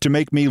Grant to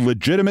make me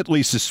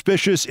legitimately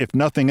suspicious, if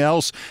nothing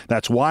else.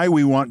 That's why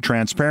we want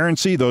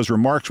transparency. Those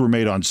remarks were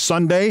made on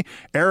Sunday.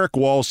 Eric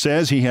Wahl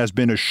says he has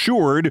been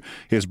assured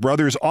his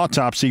brother's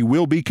autopsy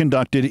will be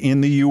conducted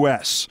in the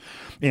U.S.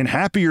 In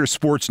happier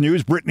sports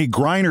news, Brittany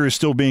Griner is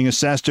still being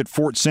assessed at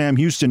Fort Sam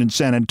Houston in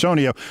San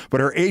Antonio,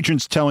 but her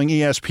agent's telling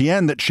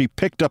ESPN that she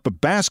picked up a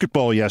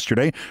basketball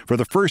yesterday for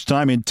the first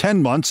time in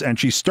 10 months, and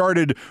she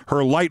started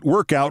her light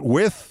workout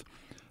with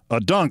a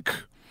dunk.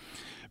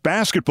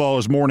 Basketball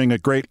is mourning a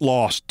great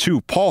loss,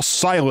 too. Paul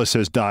Silas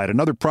has died,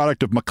 another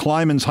product of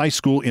McClymonds High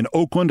School in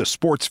Oakland, a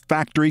sports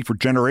factory for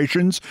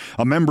generations,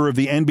 a member of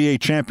the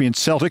NBA champion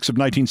Celtics of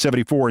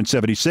 1974 and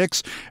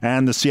 76,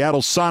 and the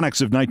Seattle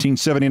Sonics of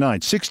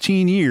 1979.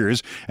 16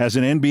 years as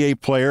an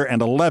NBA player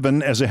and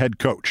 11 as a head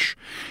coach.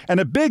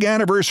 And a big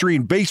anniversary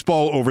in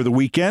baseball over the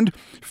weekend.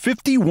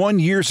 51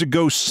 years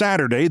ago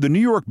Saturday, the New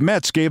York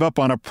Mets gave up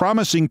on a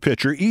promising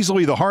pitcher,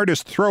 easily the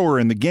hardest thrower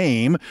in the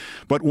game,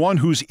 but one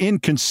whose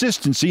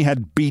inconsistency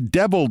had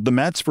bedeviled the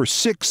Mets for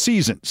 6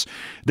 seasons.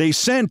 They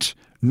sent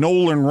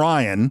Nolan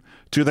Ryan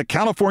to the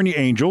California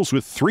Angels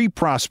with 3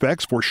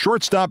 prospects for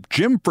shortstop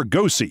Jim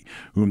Fregosi,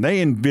 whom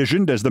they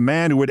envisioned as the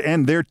man who would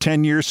end their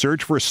 10-year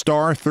search for a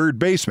star third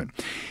baseman.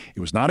 It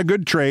was not a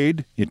good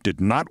trade. It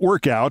did not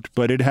work out,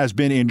 but it has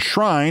been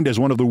enshrined as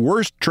one of the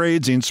worst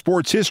trades in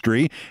sports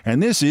history,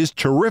 and this is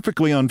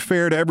terrifically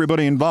unfair to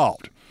everybody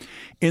involved.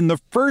 In the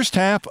first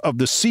half of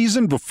the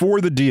season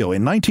before the deal,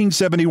 in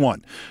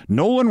 1971,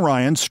 Nolan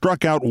Ryan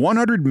struck out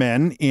 100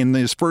 men in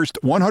his first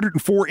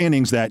 104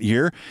 innings that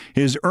year.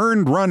 His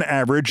earned run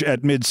average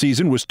at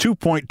midseason was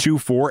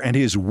 2.24, and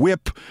his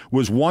whip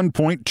was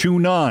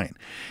 1.29.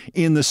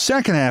 In the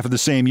second half of the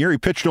same year, he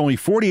pitched only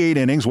 48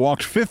 innings,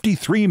 walked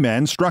 53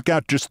 men, struck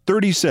out just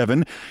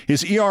 37.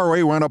 His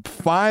ERA went up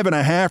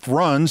 5.5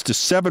 runs to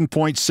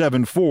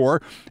 7.74,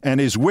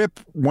 and his whip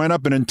went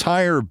up an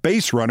entire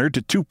base runner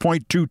to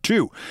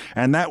 2.22.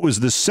 And that was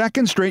the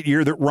second straight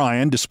year that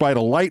Ryan, despite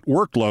a light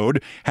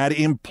workload, had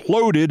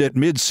imploded at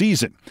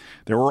midseason.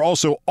 There were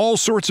also all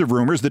sorts of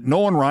rumors that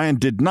Nolan Ryan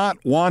did not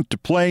want to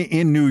play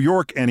in New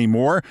York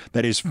anymore,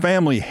 that his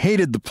family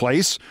hated the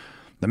place.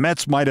 The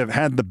Mets might have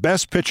had the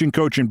best pitching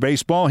coach in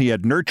baseball. He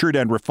had nurtured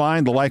and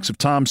refined the likes of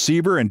Tom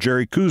Seaver and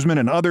Jerry Koosman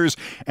and others,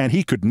 and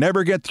he could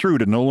never get through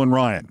to Nolan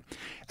Ryan.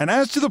 And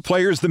as to the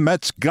players the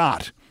Mets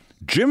got,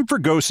 Jim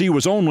Fregosi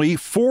was only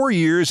 4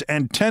 years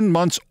and 10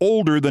 months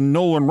older than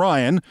Nolan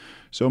Ryan.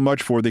 So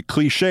much for the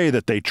cliche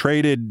that they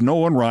traded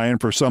Nolan Ryan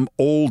for some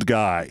old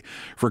guy.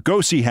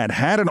 Fregosi had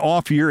an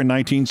off year in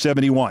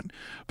 1971.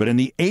 But in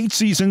the 8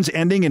 seasons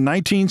ending in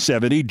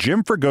 1970,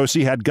 Jim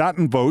Fregosi had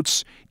gotten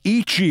votes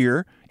each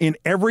year in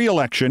every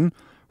election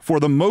for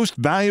the most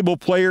valuable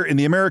player in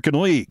the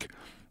American League.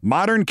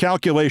 Modern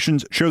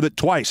calculations show that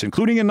twice,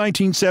 including in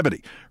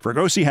 1970,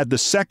 Fregosi had the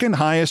second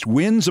highest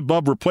wins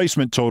above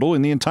replacement total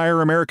in the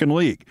entire American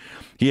League.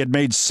 He had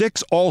made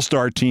 6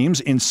 All-Star teams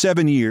in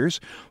 7 years.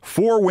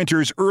 4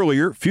 winters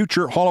earlier,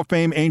 future Hall of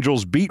Fame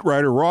Angels beat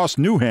writer Ross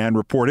Newhan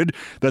reported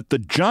that the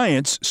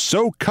Giants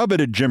so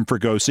coveted Jim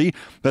Fregosi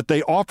that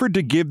they offered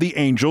to give the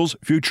Angels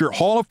future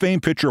Hall of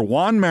Fame pitcher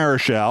Juan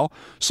Marichal,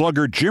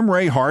 slugger Jim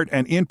Ray Hart,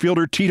 and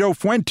infielder Tito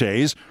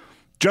Fuentes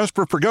just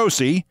for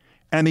Fregosi,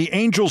 and the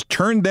Angels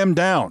turned them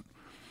down.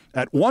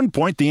 At one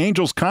point, the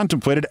Angels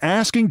contemplated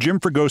asking Jim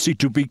Fregosi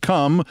to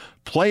become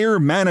player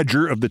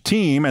manager of the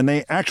team, and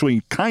they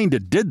actually kind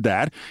of did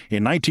that.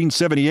 In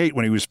 1978,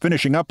 when he was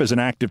finishing up as an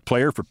active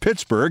player for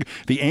Pittsburgh,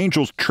 the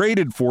Angels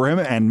traded for him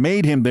and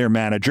made him their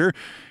manager,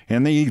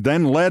 and he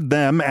then led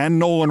them and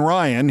Nolan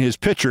Ryan, his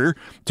pitcher,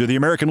 to the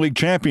American League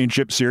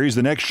Championship Series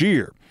the next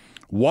year.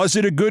 Was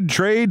it a good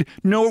trade?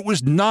 No, it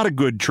was not a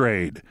good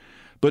trade.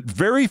 But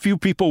very few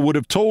people would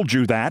have told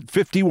you that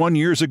 51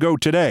 years ago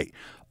today.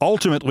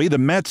 Ultimately, the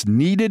Mets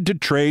needed to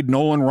trade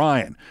Nolan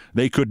Ryan.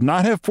 They could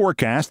not have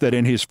forecast that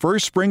in his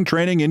first spring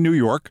training in New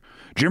York,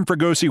 Jim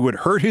Fregosi would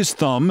hurt his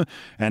thumb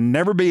and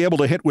never be able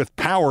to hit with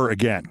power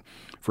again.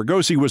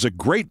 Fregosi was a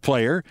great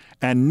player,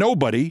 and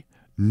nobody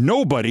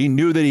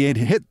knew that he had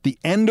hit the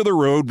end of the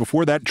road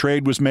before that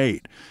trade was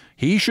made.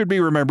 He should be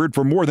remembered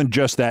for more than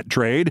just that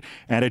trade,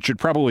 and it should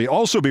probably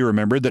also be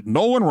remembered that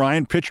Nolan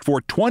Ryan pitched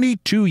for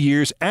 22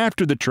 years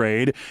after the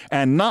trade,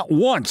 and not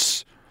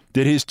once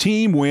did his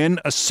team win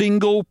a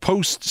single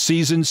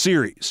postseason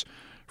series.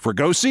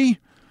 Fregosi,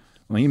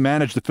 well, he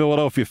managed the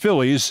Philadelphia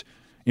Phillies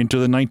into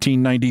the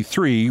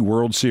 1993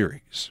 World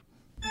Series.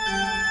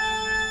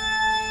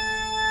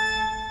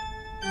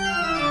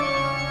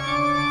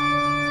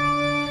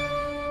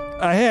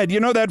 Ahead, you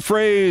know that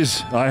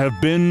phrase, I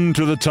have been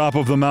to the top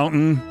of the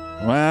mountain?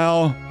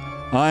 Well,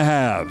 I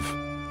have.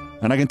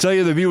 And I can tell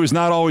you the view is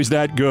not always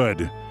that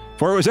good.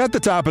 For it was at the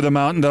top of the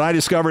mountain that I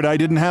discovered I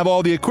didn't have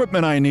all the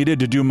equipment I needed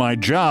to do my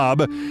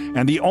job,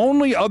 and the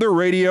only other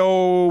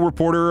radio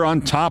reporter on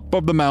top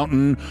of the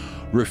mountain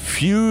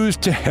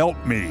refused to help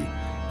me.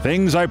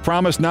 Things I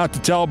promised not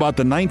to tell about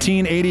the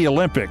 1980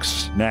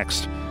 Olympics.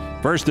 Next.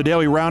 First, the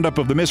daily roundup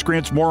of the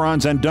miscreants,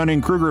 morons, and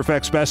Dunning-Kruger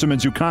effect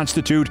specimens who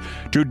constitute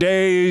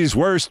today's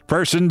worst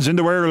persons in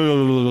the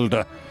world.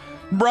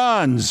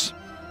 Bronze,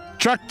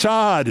 Chuck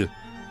Todd,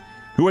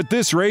 who at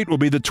this rate will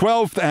be the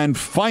 12th and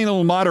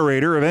final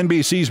moderator of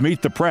NBC's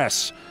Meet the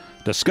Press,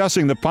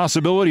 discussing the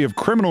possibility of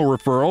criminal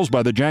referrals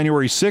by the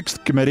January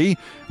 6th committee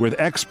with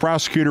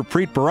ex-prosecutor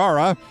Preet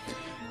Bharara.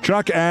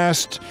 Chuck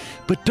asked,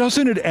 but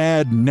doesn't it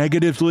add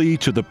negatively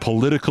to the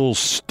political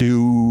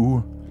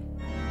stew?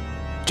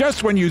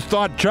 Just when you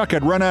thought Chuck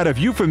had run out of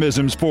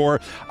euphemisms for,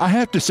 I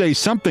have to say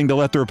something to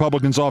let the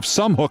Republicans off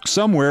some hook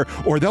somewhere,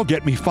 or they'll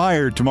get me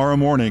fired tomorrow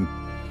morning.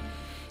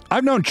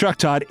 I've known Chuck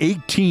Todd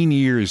 18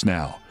 years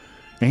now,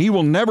 and he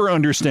will never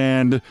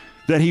understand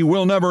that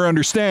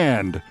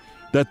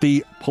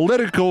the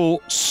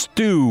political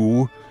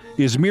stew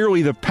is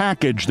merely the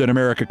package that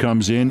America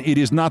comes in. It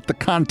is not the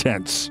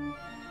contents.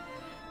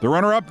 The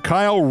runner-up,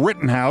 Kyle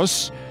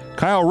Rittenhouse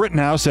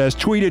has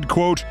tweeted,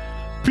 quote,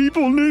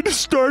 people need to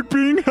start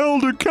being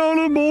held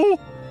accountable,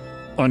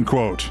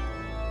 unquote.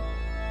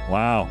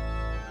 Wow.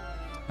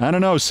 I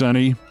don't know,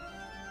 Sonny.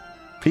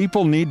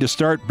 People need to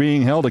start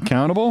being held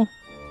accountable?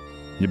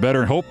 You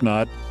better hope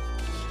not.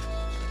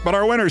 But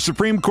our winner,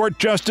 Supreme Court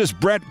Justice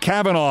Brett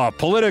Kavanaugh,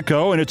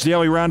 Politico, in its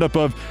daily roundup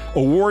of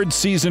award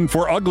season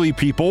for ugly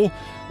people,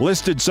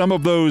 listed some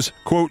of those,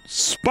 quote,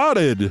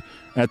 spotted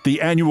at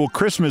the annual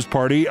Christmas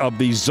party of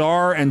the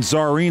Tsar and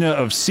Tsarina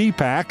of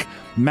CPAC,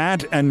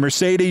 Matt and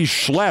Mercedes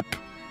Schlapp.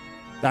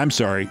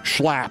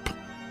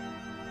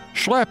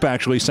 Schlapp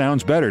actually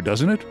sounds better,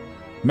 doesn't it?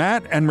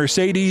 Matt and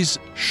Mercedes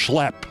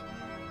schlep.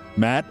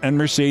 Matt and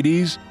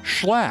Mercedes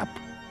schlap.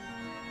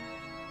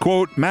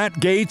 Quote, Matt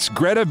Gaetz,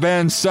 Greta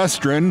Van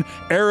Susteren,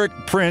 Eric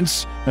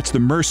Prince, that's the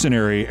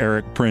mercenary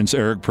Eric Prince,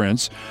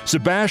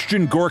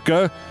 Sebastian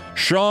Gorka,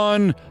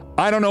 Sean,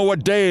 I don't know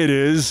what day it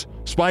is,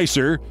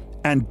 Spicer,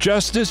 and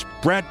Justice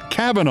Brett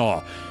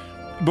Kavanaugh.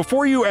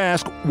 Before you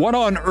ask, what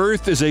on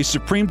earth is a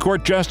Supreme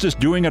Court justice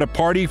doing at a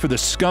party for the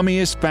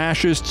scummiest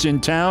fascists in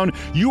town?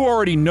 You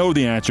already know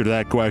the answer to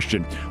that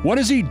question. What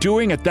is he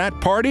doing at that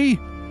party?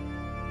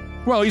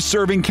 Well, he's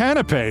serving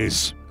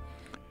canapes.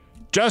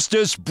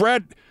 Justice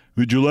Brett,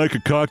 would you like a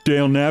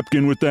cocktail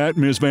napkin with that,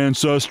 Ms. Van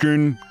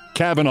Susteren?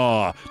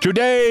 Kavanaugh,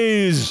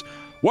 today's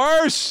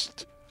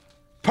worst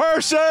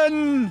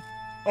person,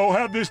 oh,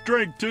 have this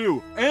drink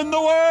too, in the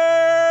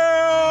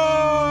world!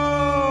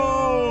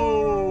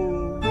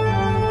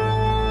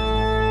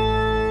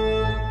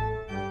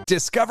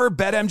 Discover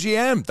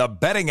BetMGM, the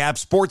betting app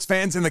sports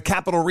fans in the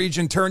capital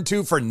region turn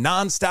to for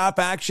nonstop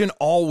action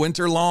all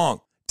winter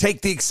long.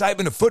 Take the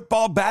excitement of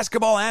football,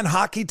 basketball, and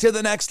hockey to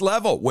the next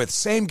level with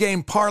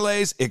same-game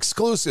parlays,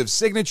 exclusive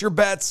signature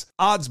bets,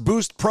 odds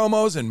boost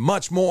promos, and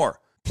much more.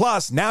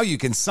 Plus, now you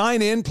can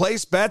sign in,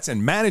 place bets,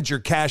 and manage your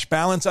cash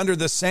balance under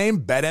the same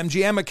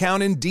BetMGM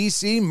account in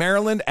D.C.,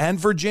 Maryland, and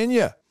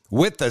Virginia.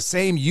 With the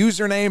same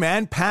username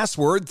and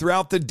password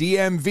throughout the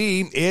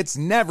DMV, it's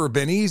never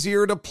been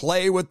easier to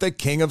play with the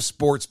king of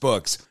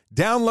sportsbooks.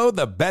 Download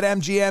the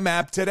BetMGM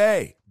app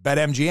today.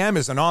 BetMGM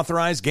is an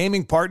authorized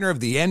gaming partner of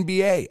the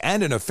NBA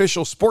and an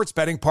official sports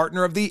betting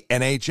partner of the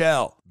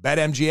NHL.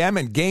 BetMGM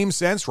and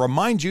GameSense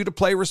remind you to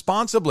play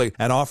responsibly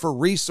and offer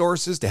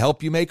resources to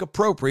help you make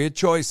appropriate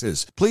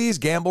choices. Please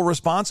gamble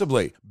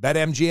responsibly.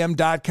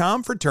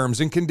 BetMGM.com for terms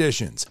and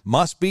conditions.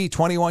 Must be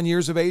 21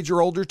 years of age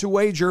or older to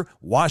wager.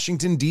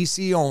 Washington,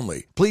 D.C.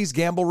 only. Please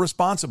gamble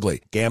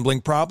responsibly.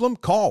 Gambling problem?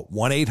 Call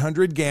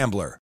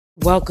 1-800-GAMBLER.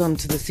 Welcome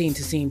to the Scene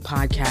to Scene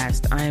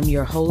podcast. I am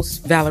your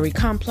host, Valerie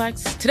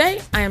Complex. Today,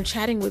 I am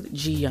chatting with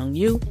Ji Young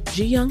Yu.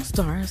 Ji Young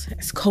stars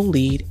as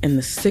co-lead in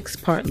the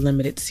 6-part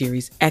limited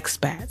series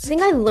Expats. I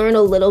think I learn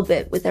a little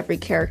bit with every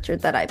character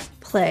that I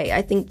play.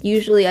 I think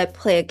usually I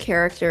play a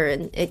character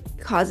and it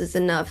causes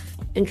enough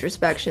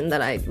introspection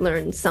that I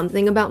learn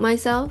something about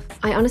myself.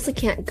 I honestly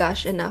can't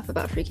gush enough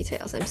about Freaky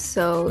Tales. I'm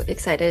so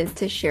excited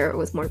to share it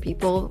with more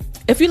people.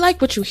 If you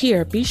like what you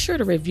hear, be sure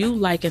to review,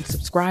 like, and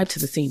subscribe to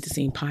the Scene to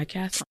Scene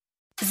podcast.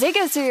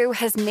 Zigazoo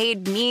has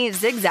made me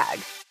zigzag.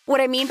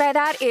 What I mean by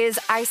that is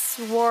I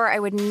swore I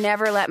would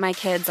never let my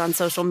kids on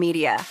social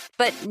media,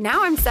 but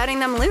now I'm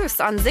setting them loose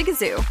on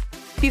Zigazoo.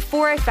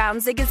 Before I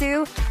found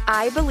Zigazoo,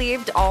 I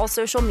believed all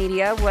social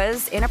media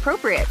was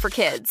inappropriate for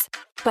kids.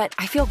 But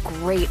I feel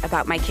great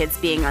about my kids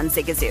being on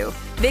Zigazoo.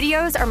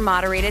 Videos are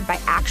moderated by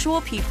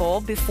actual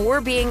people before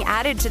being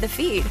added to the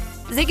feed.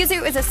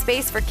 Zigazoo is a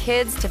space for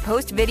kids to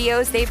post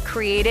videos they've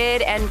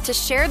created and to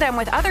share them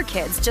with other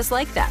kids just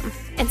like them.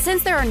 And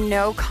since there are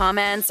no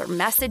comments or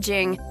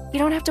messaging, you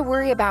don't have to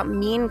worry about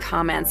mean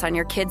comments on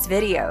your kids'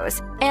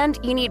 videos. And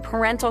you need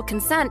parental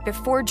consent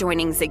before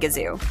joining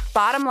Zigazoo.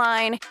 Bottom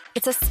line,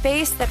 it's a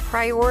space that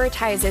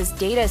prioritizes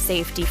data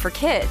safety for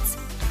kids.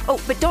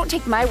 Oh, but don't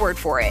take my word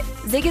for it.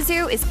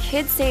 Zigazoo is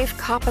kid-safe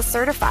COPPA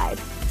certified.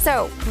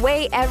 So,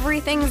 weigh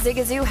everything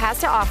Zigazoo has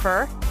to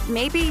offer.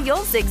 Maybe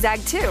you'll zigzag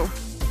too.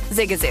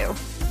 Zigazoo,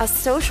 a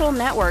social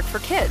network for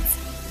kids.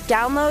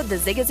 Download the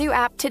Zigazoo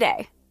app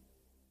today.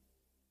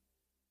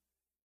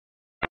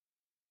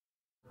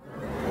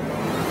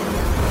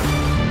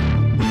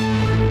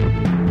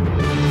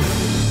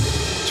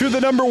 To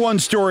the number one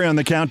story on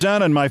the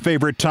countdown and my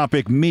favorite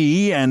topic,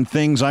 me and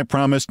things I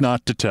promised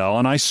not to tell.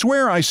 And I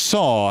swear I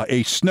saw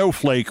a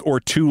snowflake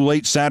or two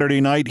late Saturday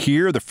night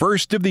here, the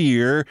first of the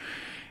year.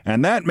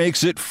 And that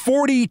makes it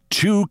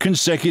 42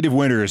 consecutive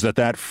winters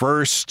that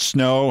first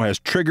snow has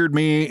triggered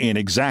me in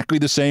exactly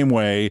the same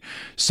way,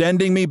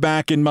 sending me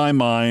back in my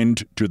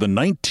mind to the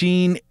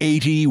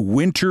 1980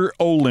 Winter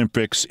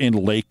Olympics in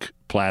Lake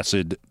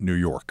Placid, New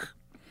York.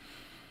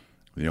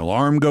 The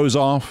alarm goes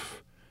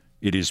off.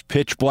 It is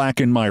pitch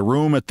black in my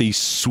room at the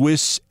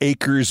Swiss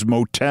Acres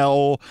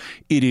Motel.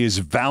 It is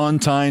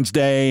Valentine's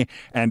Day,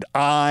 and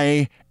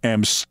I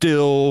am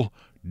still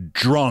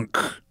drunk.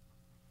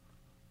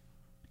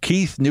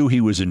 Keith knew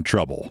he was in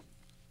trouble.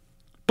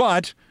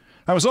 But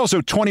I was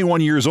also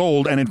 21 years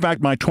old, and in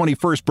fact, my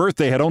 21st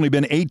birthday had only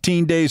been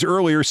 18 days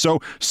earlier, so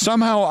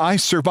somehow I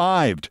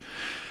survived.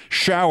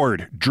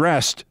 Showered,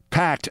 dressed,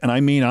 packed, and I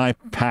mean I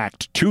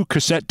packed 2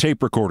 cassette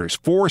tape recorders,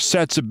 4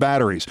 sets of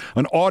batteries,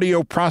 an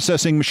audio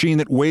processing machine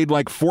that weighed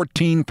like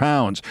 14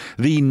 pounds,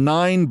 the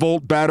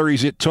 9-volt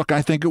batteries it took,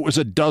 I think it was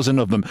a dozen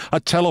of them,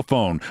 a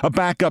telephone, a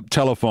backup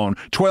telephone,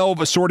 12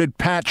 assorted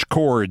patch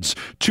cords,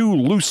 2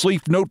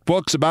 loose-leaf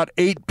notebooks, about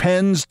 8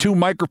 pens, 2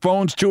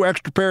 microphones, 2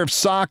 extra pair of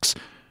socks.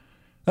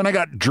 Then I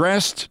got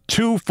dressed,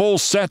 2 full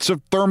sets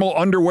of thermal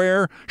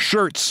underwear,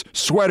 shirts,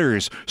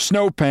 sweaters,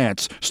 snow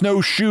pants,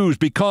 snow shoes,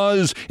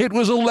 because it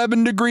was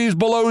 11 degrees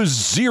below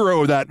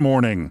zero that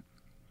morning.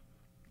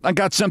 I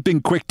got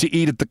something quick to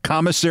eat at the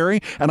commissary,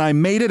 and I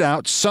made it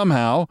out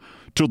somehow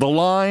to the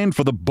line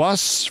for the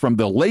bus from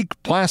the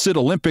Lake Placid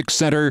Olympic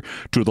Center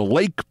to the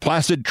Lake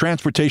Placid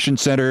Transportation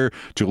Center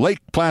to Lake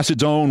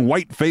Placid's own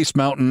Whiteface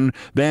Mountain,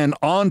 then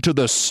onto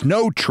the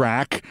snow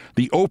track,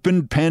 the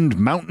open-penned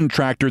mountain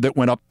tractor that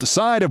went up the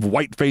side of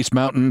Whiteface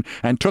Mountain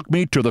and took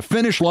me to the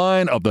finish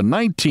line of the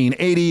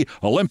 1980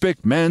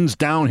 Olympic men's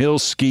downhill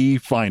ski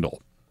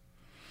final.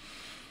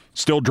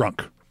 Still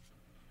drunk.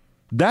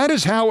 That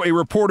is how a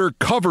reporter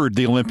covered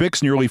the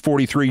Olympics nearly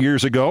 43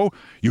 years ago.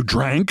 You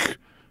drank,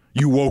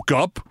 you woke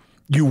up,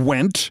 you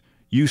went,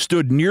 you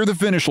stood near the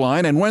finish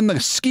line, and when the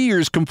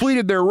skiers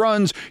completed their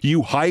runs,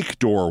 you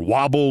hiked or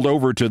wobbled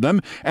over to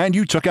them, and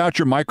you took out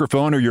your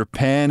microphone or your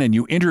pen and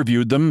you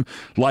interviewed them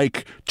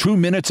like 2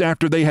 minutes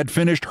after they had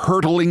finished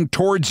hurtling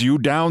towards you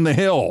down the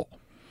hill.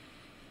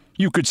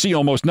 You could see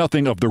almost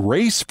nothing of the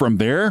race from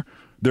there.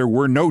 There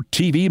were no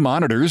TV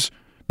monitors.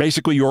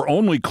 Basically, your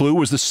only clue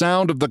was the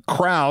sound of the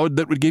crowd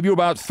that would give you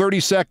about 30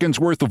 seconds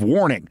worth of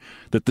warning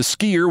that the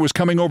skier was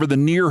coming over the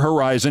near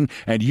horizon,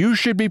 and you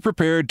should be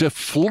prepared to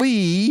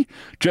flee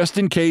just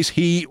in case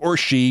he or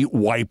she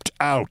wiped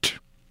out.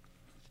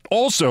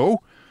 Also,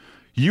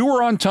 you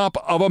were on top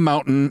of a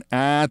mountain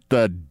at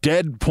the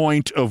dead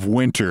point of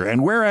winter,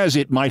 and whereas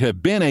it might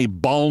have been a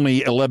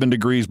balmy 11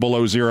 degrees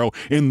below zero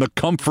in the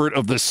comfort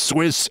of the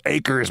Swiss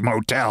Acres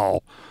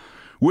Motel,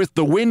 with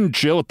the wind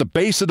chill at the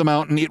base of the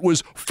mountain, it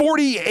was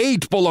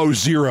 48 below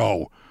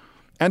zero,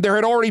 and there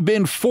had already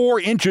been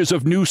 4 inches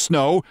of new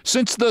snow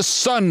since the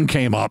sun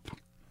came up,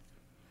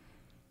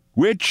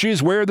 which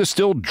is where the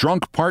still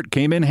drunk part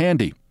came in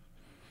handy.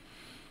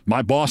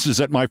 My bosses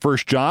at my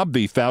first job,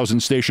 the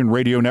 1,000-station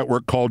radio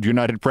network called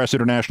United Press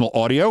International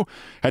Audio,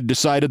 had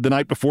decided the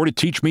night before to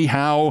teach me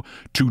how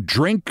to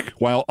drink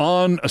while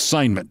on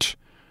assignment.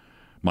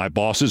 My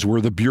bosses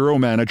were the bureau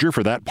manager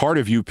for that part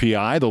of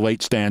UPI, the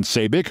late Stan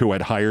Sabick, who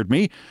had hired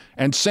me,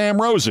 and Sam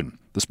Rosen,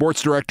 the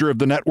sports director of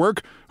the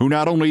network, who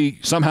not only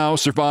somehow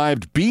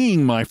survived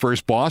being my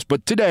first boss,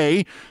 but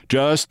today,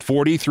 just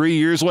 43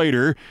 years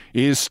later,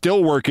 is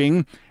still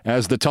working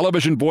as the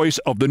television voice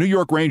of the New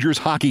York Rangers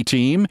hockey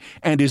team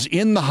and is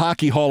in the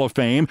Hockey Hall of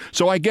Fame.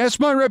 So I guess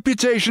my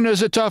reputation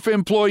as a tough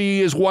employee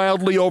is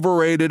wildly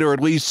overrated, or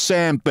at least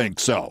Sam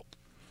thinks so.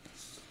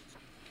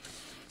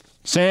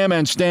 Sam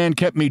and Stan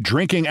kept me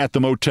drinking at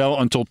the motel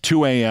until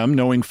 2 a.m.,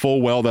 knowing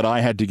full well that I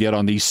had to get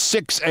on the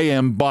 6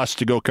 a.m. bus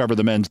to go cover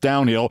the men's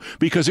downhill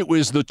because it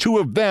was the two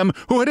of them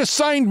who had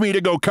assigned me to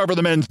go cover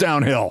the men's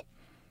downhill.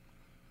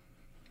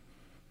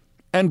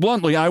 And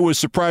bluntly, I was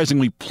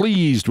surprisingly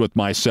pleased with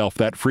myself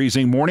that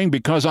freezing morning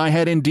because I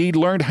had indeed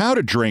learned how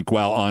to drink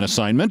while on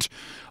assignment.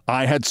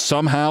 I had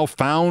somehow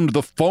found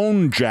the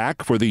phone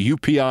jack for the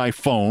UPI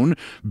phone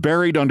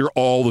buried under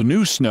all the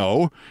new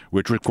snow,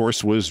 which of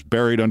course was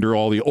buried under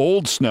all the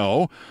old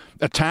snow,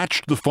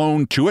 attached the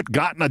phone to it,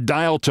 gotten a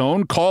dial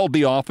tone, called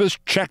the office,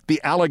 checked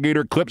the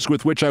alligator clips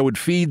with which I would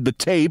feed the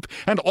tape,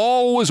 and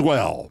all was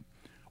well.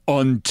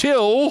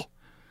 Until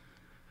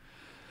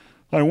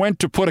I went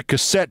to put a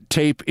cassette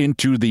tape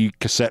into the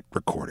cassette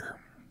recorder.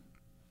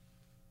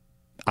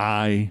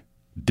 I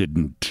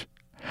didn't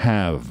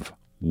have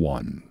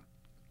one.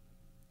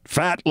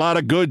 Fat lot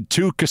of good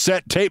 2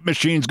 cassette tape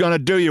machines gonna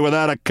do you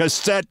without a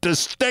cassette to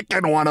stick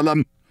in one of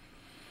them.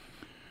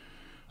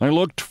 I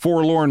looked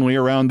forlornly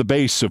around the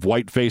base of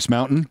Whiteface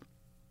Mountain.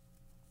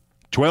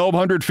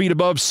 1,200 feet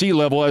above sea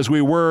level as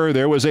we were,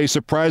 there was a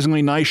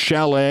surprisingly nice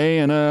chalet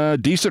and a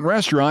decent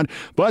restaurant,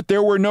 but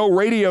there were no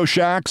Radio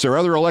Shacks or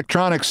other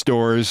electronics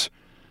stores.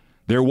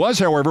 There was,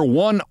 however,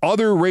 one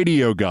other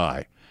radio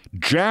guy,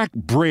 Jack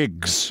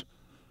Briggs,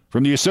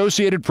 from the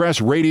Associated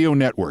Press Radio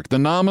Network, the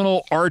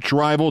nominal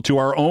arch-rival to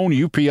our own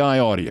UPI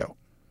Audio.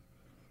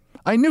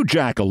 I knew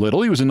Jack a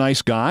little. He was a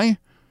nice guy.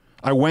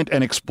 I went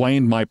and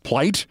explained my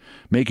plight,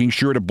 making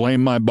sure to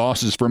blame my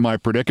bosses for my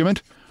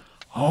predicament.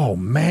 "Oh,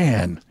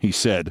 man," he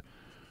said,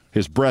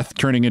 his breath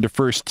turning into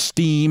first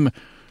steam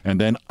and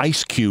then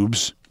ice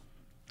cubes.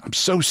 "I'm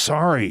so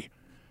sorry,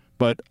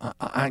 but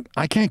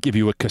I can't give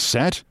you a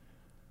cassette.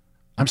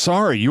 I'm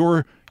sorry,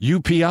 you're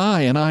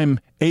UPI and I'm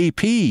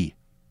AP."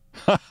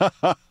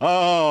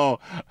 Oh,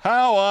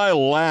 how I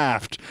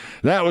laughed.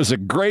 That was a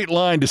great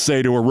line to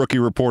say to a rookie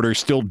reporter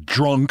still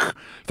drunk,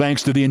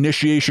 thanks to the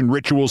initiation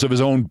rituals of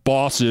his own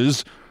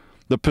bosses,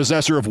 the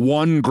possessor of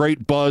one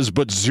great buzz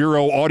but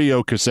 0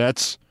 audio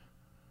cassettes.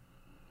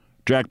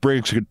 Jack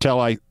Briggs could tell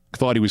I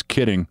thought he was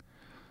kidding.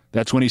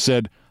 That's when he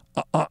said,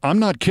 I'm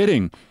not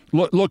kidding.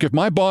 Look, if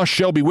my boss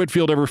Shelby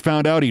Whitfield ever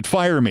found out, he'd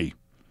fire me."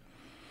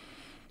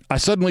 I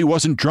suddenly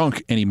wasn't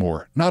drunk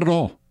anymore. Not at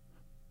all.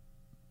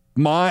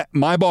 My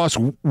boss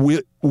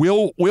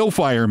will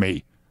fire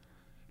me.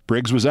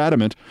 Briggs was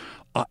adamant.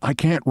 I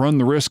can't run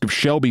the risk of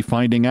Shelby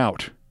finding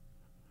out.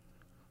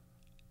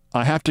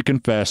 I have to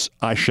confess,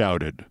 I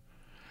shouted,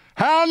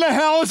 "How in the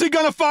hell is he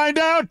going to find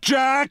out,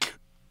 Jack?"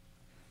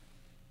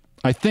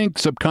 I think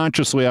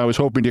subconsciously I was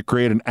hoping to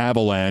create an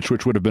avalanche,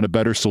 which would have been a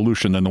better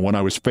solution than the one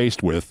I was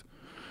faced with.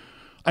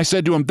 I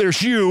said to him,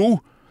 "There's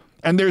you,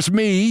 and there's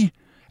me,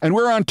 and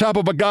we're on top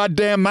of a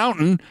goddamn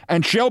mountain,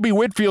 and Shelby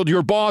Whitfield,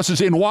 your boss, is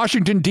in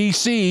Washington,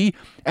 D.C.,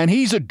 and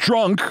he's a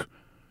drunk,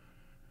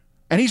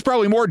 And he's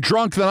probably more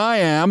drunk than I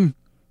am.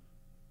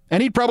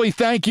 And he'd probably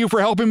thank you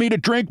for helping me to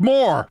drink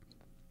more.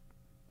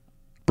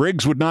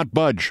 Briggs would not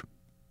budge.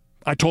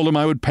 I told him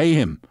I would pay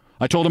him.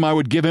 I told him I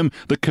would give him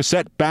the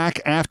cassette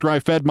back after I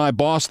fed my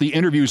boss the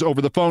interviews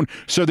over the phone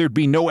so there'd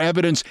be no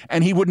evidence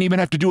and he wouldn't even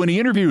have to do any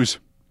interviews.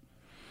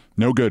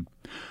 No good.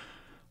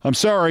 I'm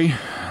sorry,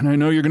 and I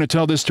know you're going to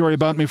tell this story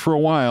about me for a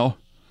while.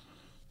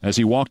 As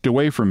he walked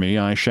away from me,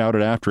 I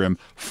shouted after him,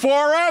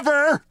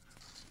 "Forever!"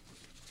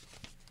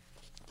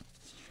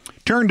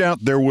 Turned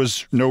out there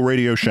was no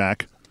Radio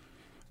Shack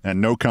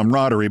and no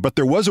camaraderie, but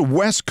there was a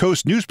West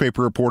Coast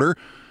newspaper reporter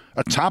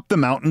atop the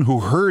mountain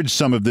who heard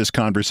some of this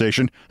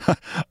conversation.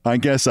 I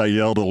guess I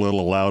yelled a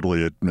little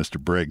loudly at Mr.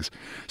 Briggs.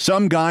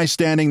 Some guy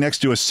standing next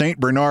to a St.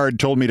 Bernard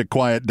told me to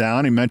quiet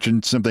down. He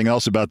mentioned something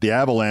else about the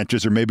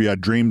avalanches, or maybe I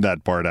dreamed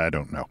that part. I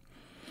don't know.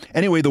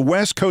 Anyway, the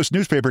West Coast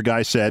newspaper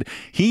guy said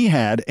he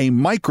had a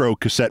micro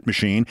cassette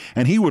machine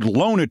and he would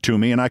loan it to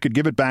me and I could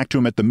give it back to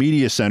him at the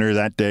media center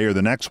that day or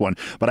the next one.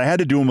 But I had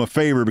to do him a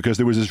favor because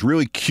there was this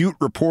really cute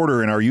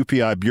reporter in our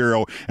UPI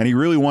bureau and he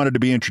really wanted to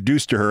be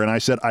introduced to her. And I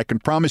said, I can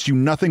promise you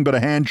nothing but a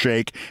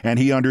handshake. And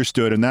he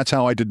understood. And that's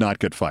how I did not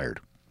get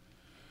fired.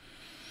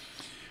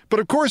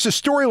 But of course, a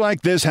story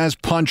like this has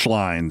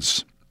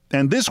punchlines.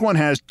 And this one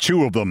has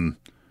two of them.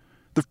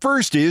 The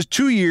first is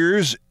 2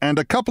 years and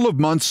a couple of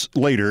months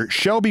later,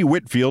 Shelby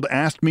Whitfield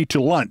asked me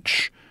to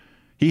lunch.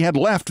 He had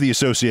left the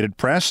Associated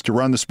Press to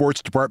run the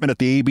sports department at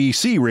the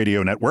ABC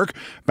radio network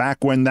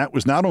back when that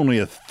was not only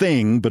a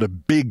thing, but a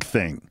big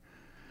thing.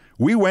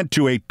 We went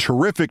to a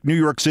terrific New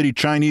York City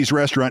Chinese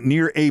restaurant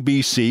near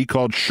ABC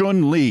called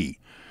Shun Li.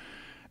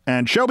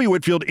 And Shelby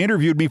Whitfield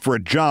interviewed me for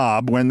a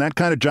job when that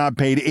kind of job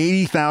paid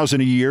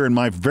 $80,000 a year and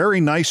my very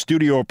nice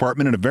studio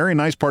apartment in a very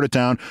nice part of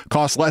town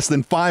cost less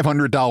than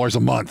 $500 a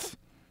month.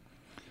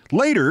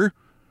 Later,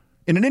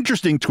 in an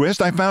interesting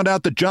twist, I found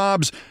out the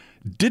jobs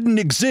didn't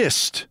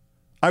exist.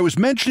 I was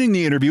mentioning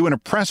the interview in a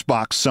press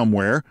box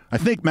somewhere, I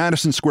think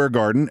Madison Square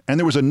Garden, and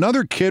there was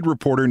another kid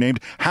reporter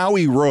named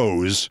Howie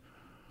Rose.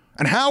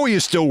 And Howie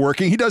is still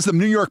working. He does the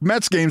New York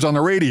Mets games on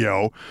the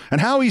radio.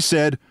 And Howie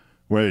said,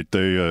 wait,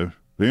 they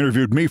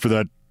interviewed me for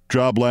that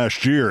job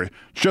last year. It's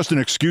just an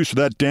excuse for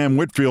that damn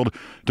Whitfield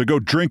to go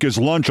drink his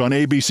lunch on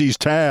ABC's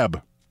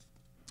tab.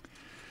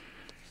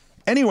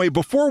 Anyway,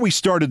 before we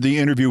started the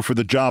interview for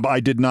the job I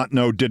did not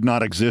know did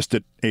not exist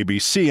at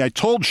ABC, I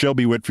told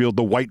Shelby Whitfield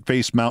the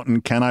Whiteface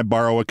Mountain, can I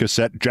borrow a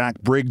cassette,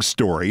 Jack Briggs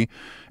story,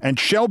 and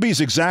Shelby's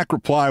exact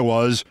reply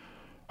was,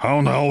 how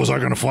in the hell was I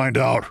going to find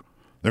out?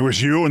 There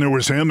was you and there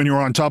was him and you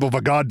were on top of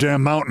a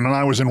goddamn mountain and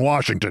I was in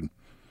Washington.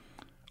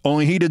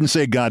 Only he didn't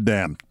say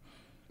goddamn.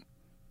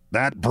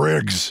 That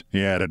Briggs,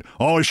 he added,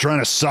 always trying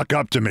to suck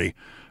up to me.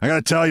 I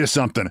gotta tell you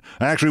something.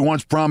 I actually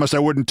once promised I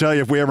wouldn't tell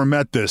you if we ever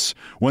met this.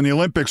 When the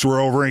Olympics were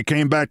over and he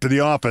came back to the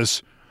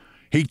office,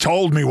 he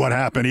told me what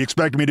happened. He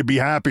expected me to be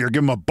happy or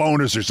give him a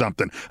bonus or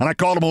something. And I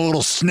called him a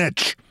little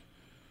snitch.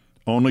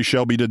 Only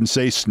Shelby didn't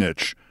say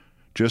snitch.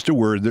 Just a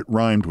word that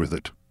rhymed with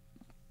it.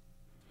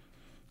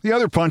 The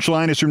other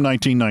punchline is from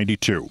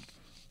 1992.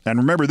 And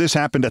remember, this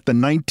happened at the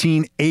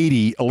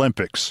 1980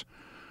 Olympics.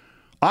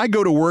 I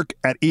go to work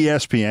at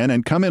ESPN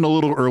and come in a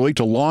little early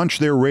to launch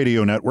their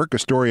radio network, a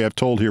story I've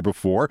told here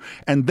before.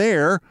 And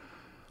there,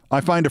 I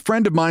find a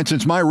friend of mine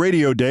since my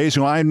radio days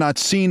who I have not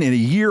seen in a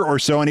year or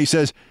so, and he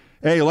says,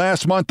 hey,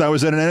 last month I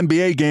was at an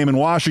NBA game in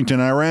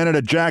Washington. I ran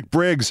into Jack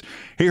Briggs.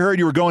 He heard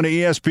you were going to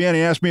ESPN. He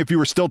asked me if you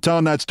were still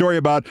telling that story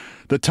about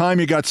the time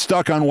you got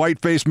stuck on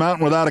Whiteface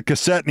Mountain without a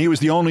cassette, and he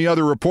was the only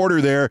other reporter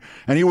there,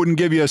 and he wouldn't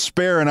give you a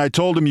spare, and I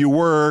told him you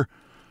were.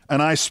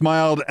 And I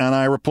smiled and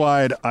I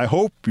replied, I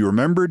hope you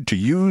remembered to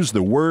use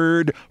the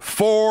word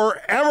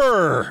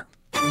forever.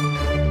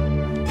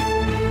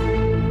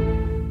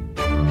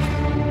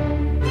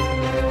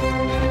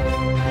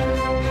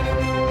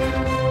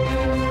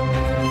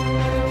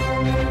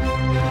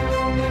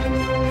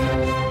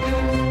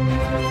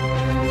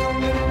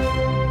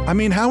 I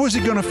mean, how is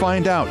he going to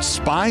find out?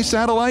 Spy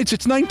satellites?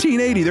 It's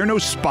 1980. There are no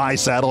spy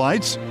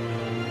satellites.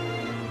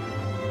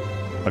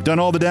 I've done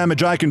all the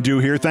damage I can do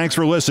here. Thanks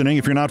for listening.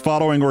 If you're not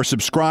following or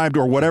subscribed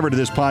or whatever to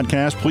this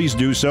podcast, please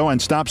do so and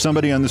stop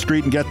somebody on the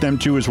street and get them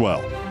to as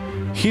well.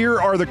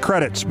 Here are the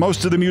credits.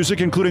 Most of the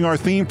music, including our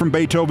theme from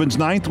Beethoven's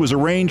Ninth, was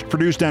arranged,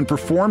 produced, and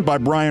performed by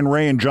Brian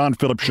Ray and John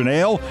Philip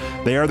Chanel.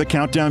 They are the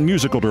Countdown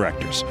musical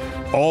directors.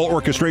 All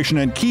orchestration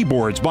and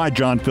keyboards by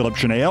John Philip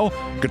Chanel.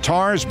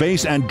 Guitars,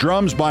 bass, and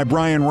drums by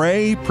Brian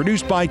Ray,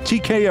 produced by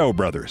TKO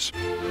Brothers.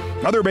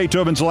 Other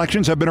Beethoven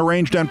selections have been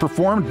arranged and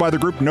performed by the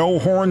group No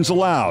Horns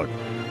Allowed.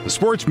 The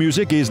sports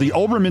music is the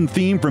Olbermann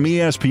theme from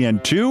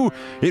ESPN2.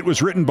 It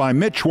was written by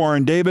Mitch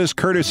Warren Davis,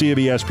 courtesy of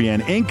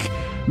ESPN Inc.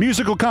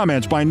 Musical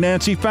comments by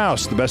Nancy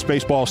Faust, the best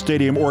baseball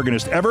stadium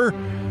organist ever.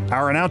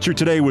 Our announcer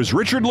today was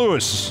Richard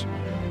Lewis.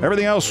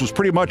 Everything else was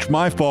pretty much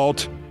my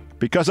fault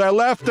because I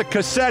left the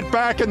cassette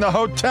back in the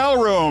hotel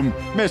room,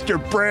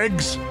 Mr.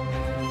 Briggs.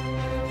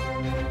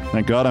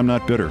 Thank God I'm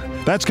not bitter.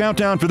 That's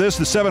Countdown for this,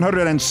 the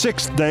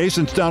 706th day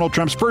since Donald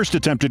Trump's first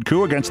attempted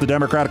coup against the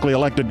democratically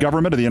elected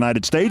government of the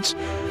United States.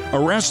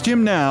 Arrest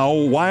him now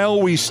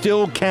while we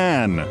still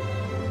can.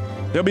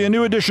 There'll be a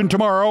new edition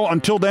tomorrow.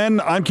 Until then,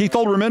 I'm Keith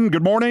Olbermann.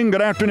 Good morning,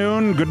 good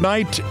afternoon, good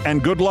night,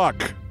 and good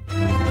luck.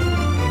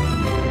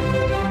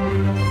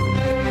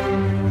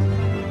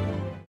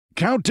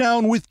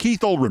 Countdown with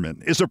Keith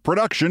Olbermann is a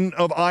production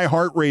of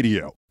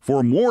iHeartRadio.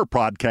 For more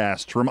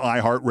podcasts from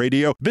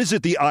iHeartRadio,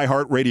 visit the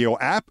iHeartRadio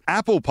app,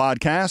 Apple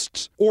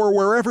Podcasts, or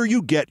wherever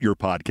you get your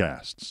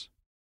podcasts.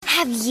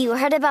 Have you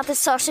heard about the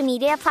social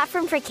media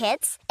platform for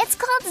kids? It's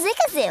called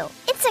Zigazoo.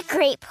 It's a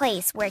great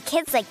place where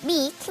kids like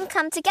me can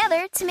come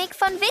together to make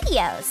fun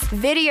videos.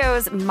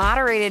 Videos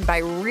moderated by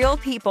real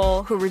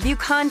people who review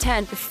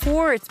content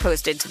before it's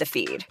posted to the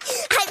feed.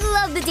 I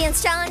love the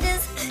dance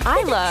challenges.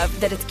 I love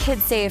that it's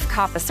kid-safe,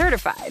 COPPA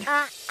certified.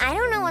 I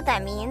don't know what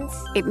that means.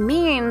 It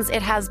means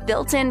it has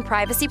built-in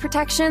privacy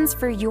protections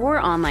for your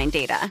online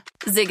data.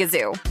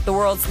 Zigazoo, the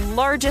world's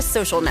largest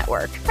social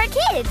network. For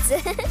kids.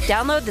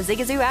 Download the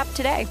Zigazoo app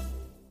today.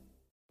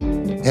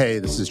 Hey,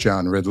 this is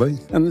John Ridley.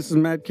 And this is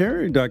Matt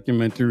Carey,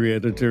 documentary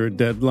editor at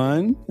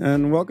Deadline.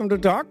 And welcome to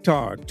Doc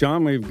Talk.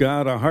 John, we've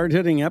got a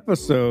hard-hitting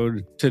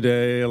episode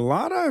today. A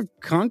lot of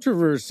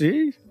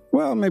controversy.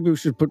 Well, maybe we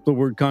should put the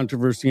word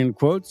controversy in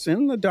quotes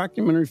in the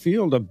documentary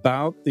field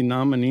about the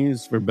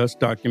nominees for Best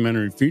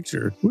Documentary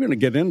Feature. We're going to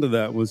get into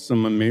that with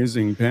some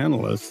amazing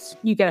panelists.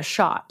 You get a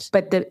shot,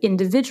 but the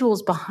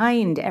individuals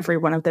behind every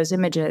one of those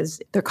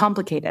images, they're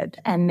complicated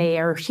and they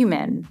are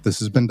human. This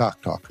has been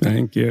Doc Talk.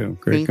 Thank you.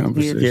 Great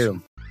conversation. Thank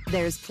you.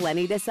 There's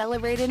plenty to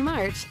celebrate in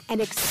March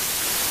and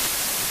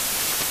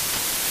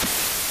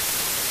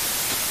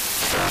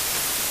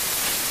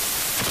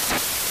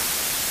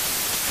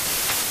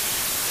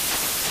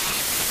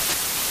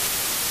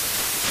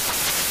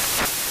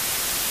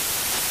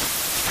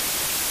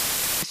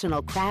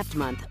National Craft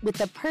Month with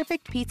the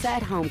perfect pizza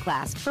at home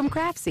class from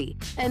Craftsy.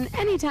 And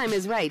anytime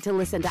is right to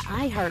listen to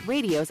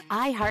iHeartRadio's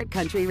iHeart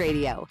Country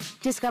Radio.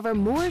 Discover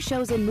more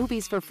shows and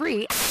movies for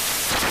free